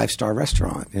is a 5-star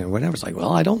restaurant, whatever. It's like,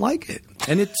 well, I don't like it.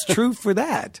 And it's true for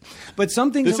that. But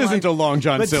some things This isn't a Long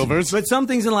John Silver's. But some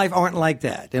things in life aren't like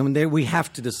that. And we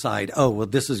have to decide, oh, well,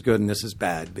 this is good and this is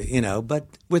bad. But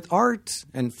with art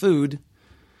and food,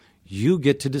 You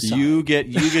get to decide. You get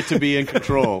to be in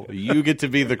control. You get to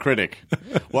be the critic.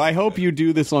 Well, I hope you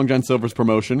do this Long John Silver's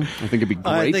promotion. I think it'd be great.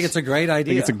 I think it's a great idea. I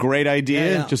think it's a great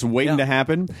idea. Yeah. Just waiting to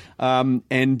happen.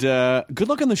 And good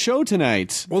luck on the show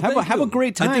tonight. Well, have a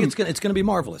great time. I think it's going to be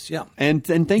marvelous. Yeah. And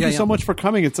thank you so much for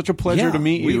coming. It's such a pleasure to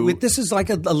meet you. This is like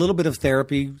a little bit of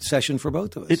therapy session for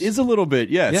both of us. It is a little bit,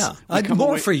 yes. Yeah.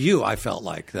 More for you, I felt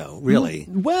like, though, really.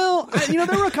 Well,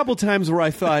 there were a couple times where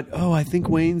I thought, I think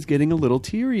Wayne's getting a little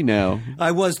teary now.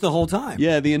 I was the whole time.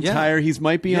 Yeah, he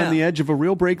might be on the edge of a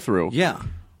real breakthrough. Yeah.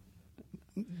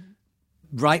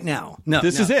 Right now. No.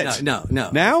 This is it. No.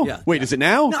 Now? Yeah. Wait, is it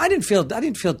now? No, I didn't feel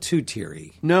too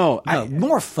teary. No.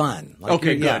 More fun. Like,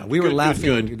 okay, good. Yeah, we were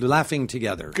good. laughing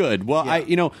together. Good. Well,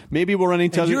 maybe we'll run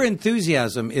into your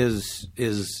enthusiasm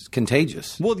is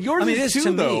contagious. Well, yours is to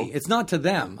too, though. Me. It's not to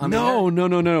them. I mean,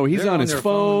 no. He's on his phone.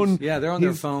 Phones. Yeah, they're on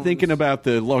their phones. Thinking about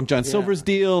the Long John Silver's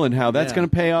deal and how that's going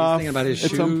to pay off. He's thinking about his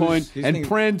shoes. At some point. And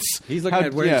Prince. He's looking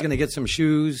at where he's going to get some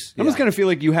shoes. I almost kind of feel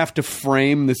like you have to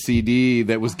frame the CD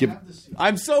that was given.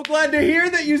 I'm so glad to hear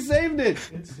that you saved it.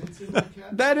 It's in my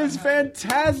cabinet. That is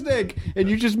fantastic. And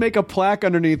you just make a plaque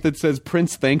underneath that says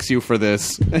Prince thanks you for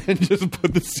this, and just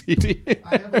put the CD in.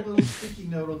 I have a little sticky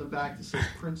note on the back that says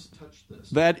Prince touched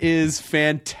this. That is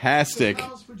fantastic. So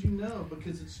how else would you know?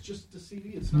 Because it's just a CD.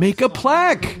 It's not make a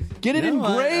plaque. Get it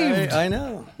engraved. I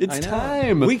know. It's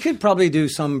time. We could probably do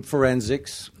some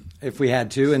forensics if we had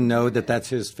to, and know that that's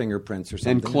his fingerprints or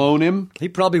something. And clone him? He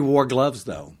probably wore gloves,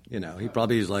 though. He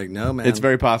probably is like, no, man. It's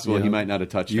very possible he might not have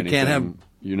touched anything. Can't have...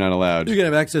 You're not allowed. You can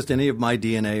have access to any of my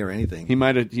DNA or anything. He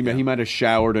might have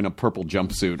showered in a purple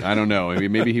jumpsuit. I don't know. I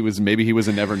mean, maybe he was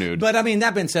a never nude. But I mean,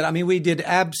 that being said, we did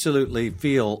absolutely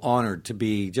feel honored to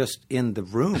be just in the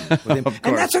room with him,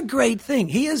 and that's a great thing.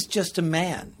 He is just a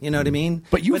man. You know what I mean?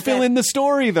 But you fill in the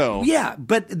story, though. Yeah,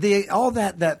 but all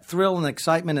that thrill and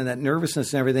excitement and that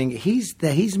nervousness and everything, he's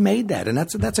made that, and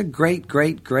that's a great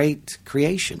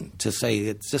creation. To say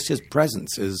it's just his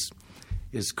presence is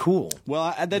cool.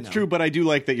 Well, that's true, but I do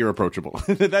like that you're approachable.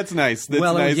 That's nice. That's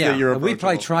nice that you're approachable. We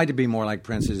probably tried to be more like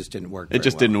Prince. It just didn't work. It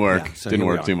just didn't work. Yeah, so didn't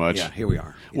work too much. Yeah, here we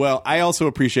are. Yeah. Well, I also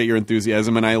appreciate your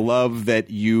enthusiasm, and I love that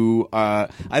you.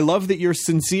 I love that you're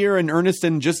sincere and earnest,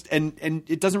 and and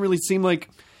it doesn't really seem like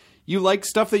you like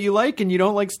stuff that you like, and you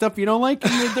don't like stuff you don't like.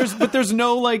 But there's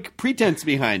no like pretense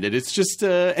behind it. It's just,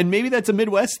 and maybe that's a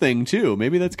Midwest thing too.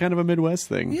 Maybe that's kind of a Midwest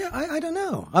thing. Yeah, I don't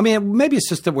know. I mean, maybe it's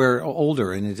just that we're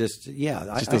older, and it just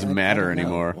doesn't matter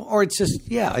anymore. Or it's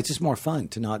just more fun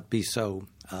to not be so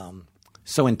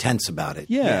intense about it.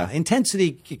 Yeah,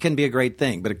 intensity can be a great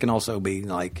thing, but it can also be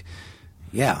like.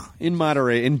 Yeah, in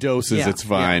doses, it's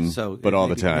fine. So but all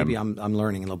the time. Maybe I'm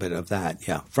learning a little bit of that.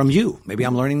 Yeah, from you. Maybe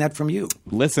I'm learning that from you.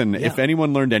 Listen, if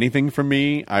anyone learned anything from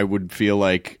me, I would feel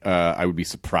like I would be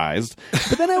surprised.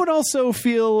 But then I would also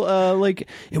feel like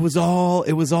it was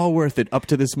all worth it up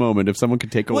to this moment. If someone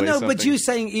could take away something. But you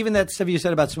saying even that stuff you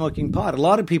said about smoking pot, a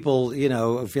lot of people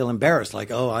feel embarrassed.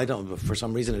 Like, I don't. For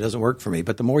some reason, it doesn't work for me.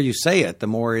 But the more you say it, the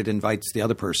more it invites the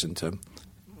other person to.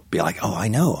 Be like, I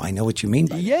know what you mean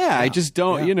by that. I just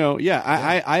don't,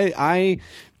 I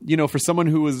for someone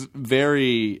who was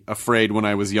very afraid when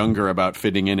I was younger about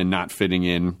fitting in and not fitting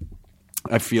in,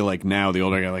 I feel like now the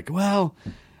older I get, like, well,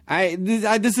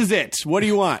 this is it. What do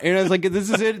you want? And I was like, this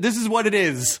is it. This is what it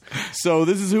is. So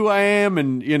this is who I am.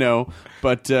 And,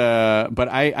 but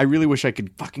I really wish I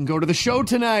could fucking go to the show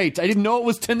tonight. I didn't know it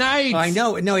was tonight. I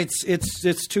know. No,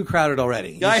 it's too crowded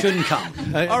already. You shouldn't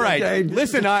come. All right.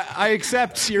 Listen, I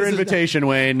accept your invitation,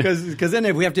 Wayne. Because then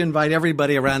if we have to invite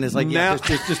everybody around, it's like, there's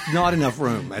just not enough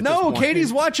room. No,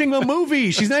 Katie's watching a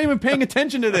movie. She's not even paying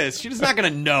attention to this. She's not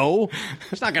going to know.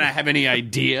 She's not going to have any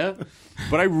idea.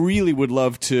 But I really would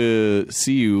love to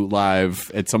see you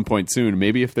live at some point soon.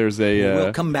 Maybe if there's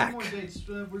we'll come back.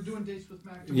 We're doing dates with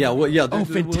Mac. Oh,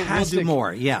 fantastic! We'll do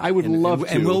more. Yeah, I would love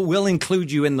to, and we'll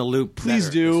include you in the loop. Please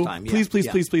do. Please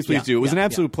do. It was an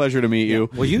absolute pleasure to meet you.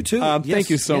 Well, you too. Thank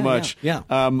you so much. Yeah.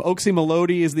 Oaksy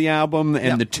Melody is the album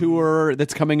and the tour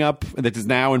that's coming up. That is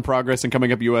now in progress and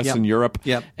coming up U.S. and Europe.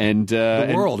 Yep. And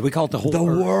the world. We call it the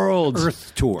whole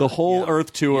Earth tour. The whole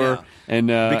Earth tour. Yeah. And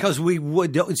because we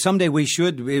would someday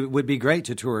it would be great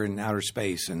to tour in outer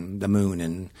space and the moon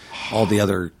and all the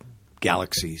other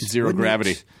galaxies. Zero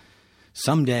gravity.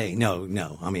 Someday,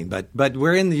 no. I mean, but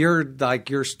we're in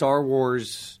your Star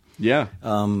Wars. Yeah.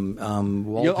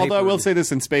 Although I will say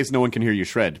this, in space, no one can hear you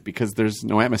shred because there's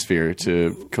no atmosphere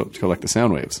to collect the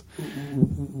sound waves.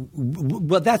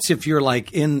 Well, that's if you're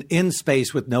like in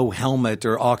space with no helmet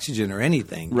or oxygen or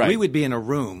anything. Right. We would be in a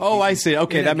room. Oh, I see.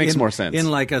 Okay, that makes more sense.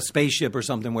 In like a spaceship or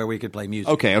something where we could play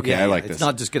music. Okay, I like this. It's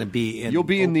not just going to be in. You'll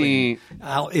be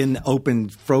in open,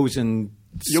 frozen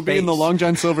You'll be in the Long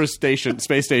John Silver space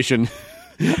station.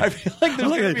 I feel like there's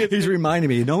going to be he's reminding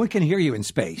me, no one can hear you in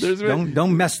space.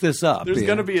 Don't mess this up. There's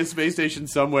going to be a space station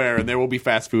somewhere, and there will be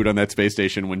fast food on that space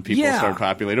station when people start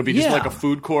populating. It'll be just like a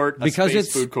food court,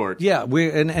 space food court. Yeah,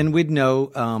 and we'd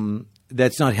know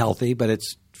that's not healthy, but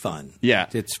it's fun. Yeah.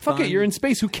 It's fun. Fuck it, you're in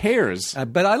space. Who cares?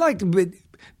 But I liked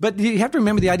But you have to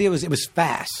remember the idea was it was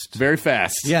fast. Very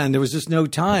fast. Yeah, and there was just no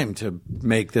time to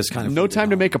make this kind of no time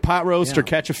to make a pot roast or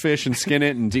catch a fish and skin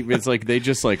it. And it's like they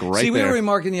just like right See, we there. were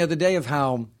remarking the other day of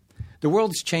how the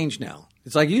world's changed now.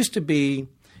 It's like it used to be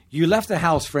you left the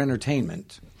house for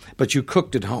entertainment, but you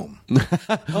cooked at home.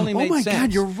 Only made sense.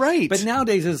 God, you're right. But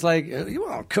nowadays it's like you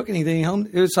won't cook anything at home.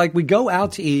 It's like we go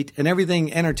out to eat and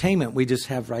everything entertainment we just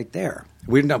have right there.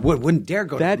 We wouldn't dare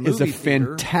go to the movie That is a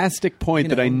theater. fantastic point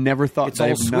that I never thought I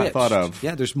have not thought of.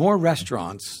 Yeah, there's more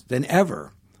restaurants than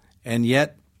ever, and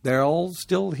yet they're all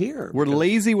still here. We're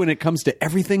lazy when it comes to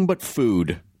everything but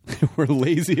food. We're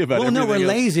lazy about everything. Well, no, we're else.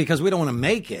 lazy because we don't want to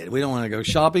make it. We don't want to go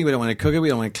shopping. We don't want to cook it. We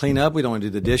don't want to clean up. We don't want to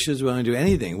do the dishes. We don't want to do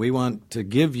anything. We want to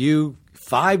give you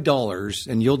 $5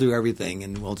 and you'll do everything,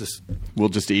 and we'll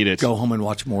just eat it. Go home and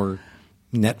watch more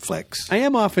Netflix. I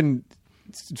am often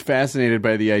fascinated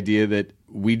by the idea that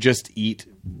we just eat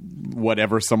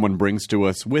whatever someone brings to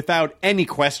us without any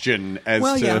question as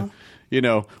to, you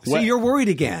know. See, you're worried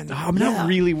again. I'm not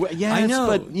really. Yes, I know.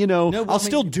 but, you know, I'll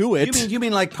still do it. You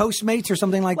mean like Postmates or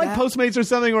something like that? Like Postmates or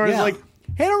something, or it's like,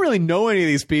 hey, I don't really know any of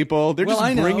these people. They're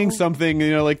just bringing something,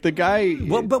 you know, like the guy.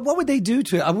 Well, but what would they do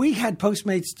to we had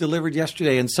Postmates delivered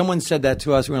yesterday, and someone said that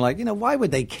to us. And we were like, why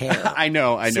would they care? I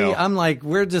know. See, I'm like,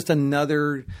 we're just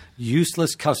another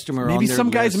useless customer. Maybe on their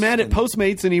some guy's list mad at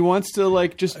Postmates and he wants to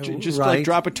like just like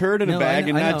drop a turd in a bag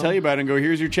and not tell you about it and go,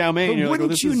 here's your chow mein. But you're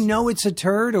wouldn't like, you know it's a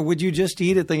turd, or would you just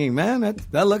eat it thinking, man,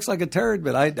 that looks like a turd,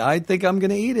 but I think I'm going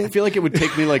to eat it? I feel like it would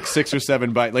take me like 6 or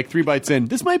 7 bites, like 3 bites in.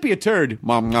 This might be a turd.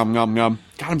 Nom, nom, nom, nom.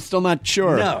 God, I'm still not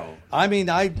sure. No. I mean,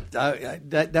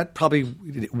 that probably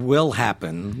will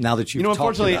happen now that you've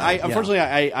talked about it. Unfortunately,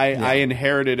 I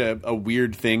inherited a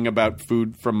weird thing about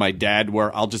food from my dad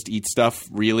where I'll just eat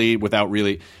stuff without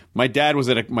really. My dad was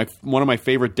at one of my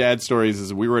favorite dad stories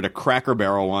is we were at a Cracker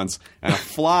Barrel once and a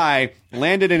fly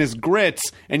landed in his grits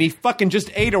and he fucking just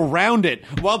ate around it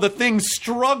while the thing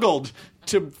struggled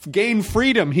to gain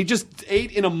freedom. He just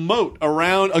ate in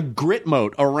a grit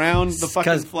moat around the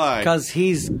fucking fly. Because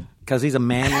he's a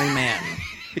manly man.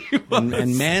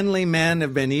 And manly men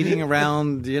have been eating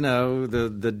around,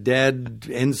 the dead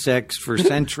insects for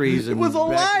centuries. It was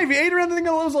alive. He ate around the thing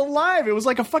and it was alive. It was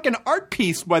like a fucking art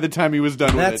piece by the time he was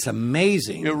done with it. That's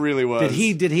amazing. It really was.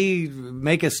 Did he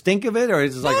make a stink of it, or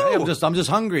is it like, hey, I'm just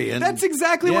hungry? And that's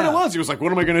exactly what it was. He was like,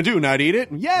 what am I going to do? Not eat it?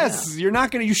 Yes, you're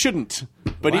not going to. You shouldn't.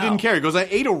 But he didn't care. He goes, I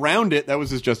ate around it. That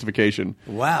was his justification.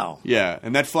 Wow. Yeah,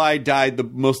 and that fly died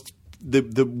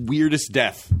the weirdest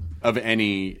death of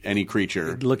any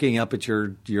creature. Looking up at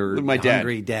your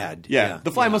hungry dad. Yeah.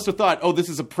 The fly must have thought, oh, this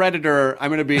is a predator. I'm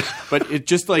going to be... But it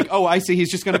just like, oh, I see.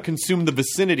 He's just going to consume the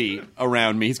vicinity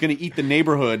around me. He's going to eat the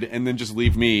neighborhood and then just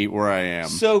leave me where I am.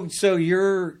 So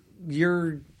you're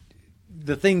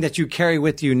the thing that you carry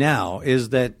with you now is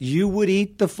that you would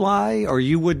eat the fly, or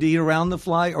you would eat around the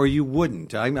fly, or you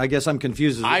wouldn't. I guess I'm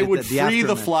confused. I would free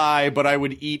the fly, but I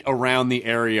would eat around the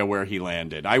area where he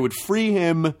landed. I would free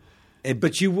him...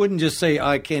 But you wouldn't just say,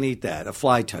 I can't eat that. A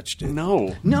fly touched it.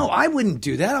 No, I wouldn't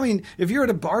do that. I mean, if you're at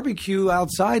a barbecue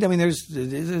outside, I mean, there's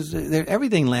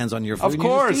everything lands on your food. Of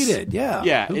course. You just eat it. Yeah.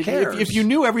 Yeah. Who cares? If you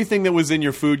knew everything that was in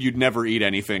your food, you'd never eat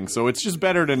anything. So it's just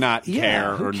better to not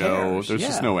care or know. There's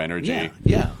just no energy.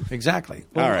 Yeah, exactly.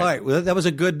 Well, all right. Well, that was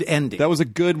a good ending. That was a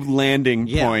good landing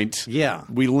point. Yeah.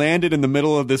 We landed in the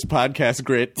middle of this podcast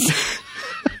grit.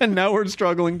 And now we're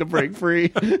struggling to break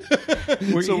free.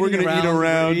 We're going to eat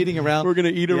around. We're going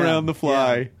to eat around the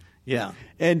fly. Yeah.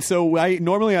 And so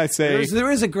normally I say...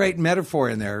 There is a great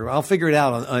metaphor in there. I'll figure it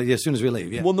out as soon as we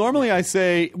leave. Yeah. Well, normally I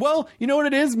say, well, you know what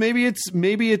it is? Maybe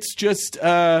it's just...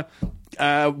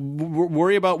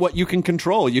 worry about what you can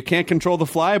control. You can't control the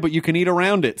fly, but you can eat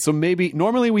around it. So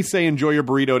normally we say enjoy your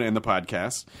burrito to end the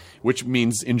podcast, which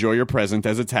means enjoy your present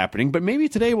as it's happening. But maybe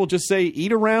today we'll just say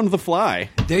eat around the fly.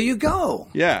 There you go.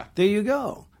 Yeah. There you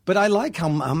go. But I like how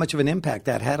much of an impact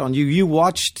that had on you. You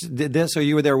watched this, or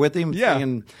you were there with him. Yeah.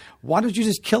 Saying, why don't you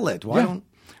just kill it? Why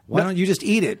don't you just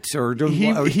eat it? Or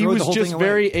he was the whole just thing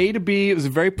very away? A to B. It was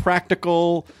very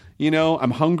practical.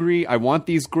 I'm hungry. I want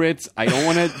these grits. I don't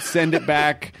want to send it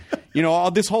back.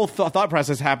 all this whole thought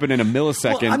process happened in a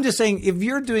millisecond. Well, I'm just saying, if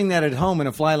you're doing that at home and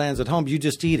a fly lands at home, you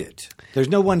just eat it. There's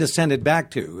no one to send it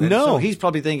back to. And no. So he's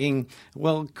probably thinking,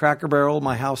 well, Cracker Barrel,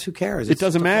 my house, who cares? It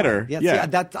doesn't matter. Yeah.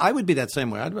 See, I would be that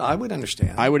same way. I would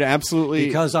understand. I would absolutely.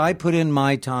 Because I put in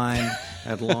my time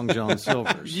at Long John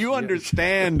Silver's. You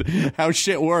understand how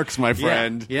shit works, my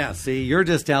friend. Yeah, see, you're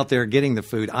just out there getting the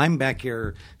food. I'm back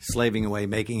here slaving away,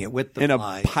 making it with the in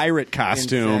fly, a pirate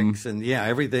costume. Insects and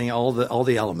everything, all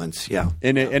the elements. Yeah.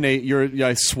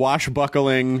 You're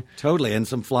swashbuckling. Totally. And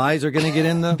some flies are going to get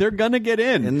in the. They're going to get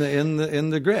in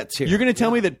the grits here. You're going to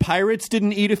tell me that pirates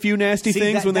didn't eat a few nasty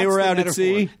things when they were out at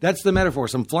sea? That's the metaphor.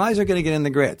 Some flies are going to get in the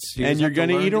grits. And you're going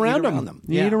to eat around them.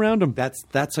 You eat around them.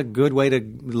 That's a good way to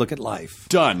look at life.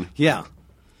 Done. Yeah.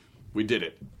 We did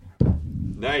it.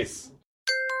 Nice.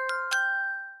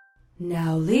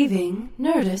 Now leaving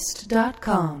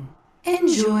Nerdist.com.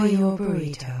 Enjoy your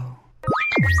burrito.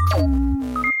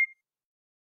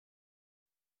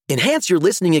 Enhance your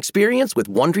listening experience with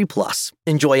Wondery Plus.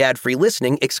 Enjoy ad-free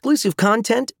listening, exclusive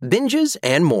content, binges,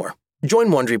 and more. Join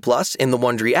Wondery Plus in the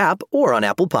Wondery app or on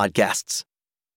Apple Podcasts.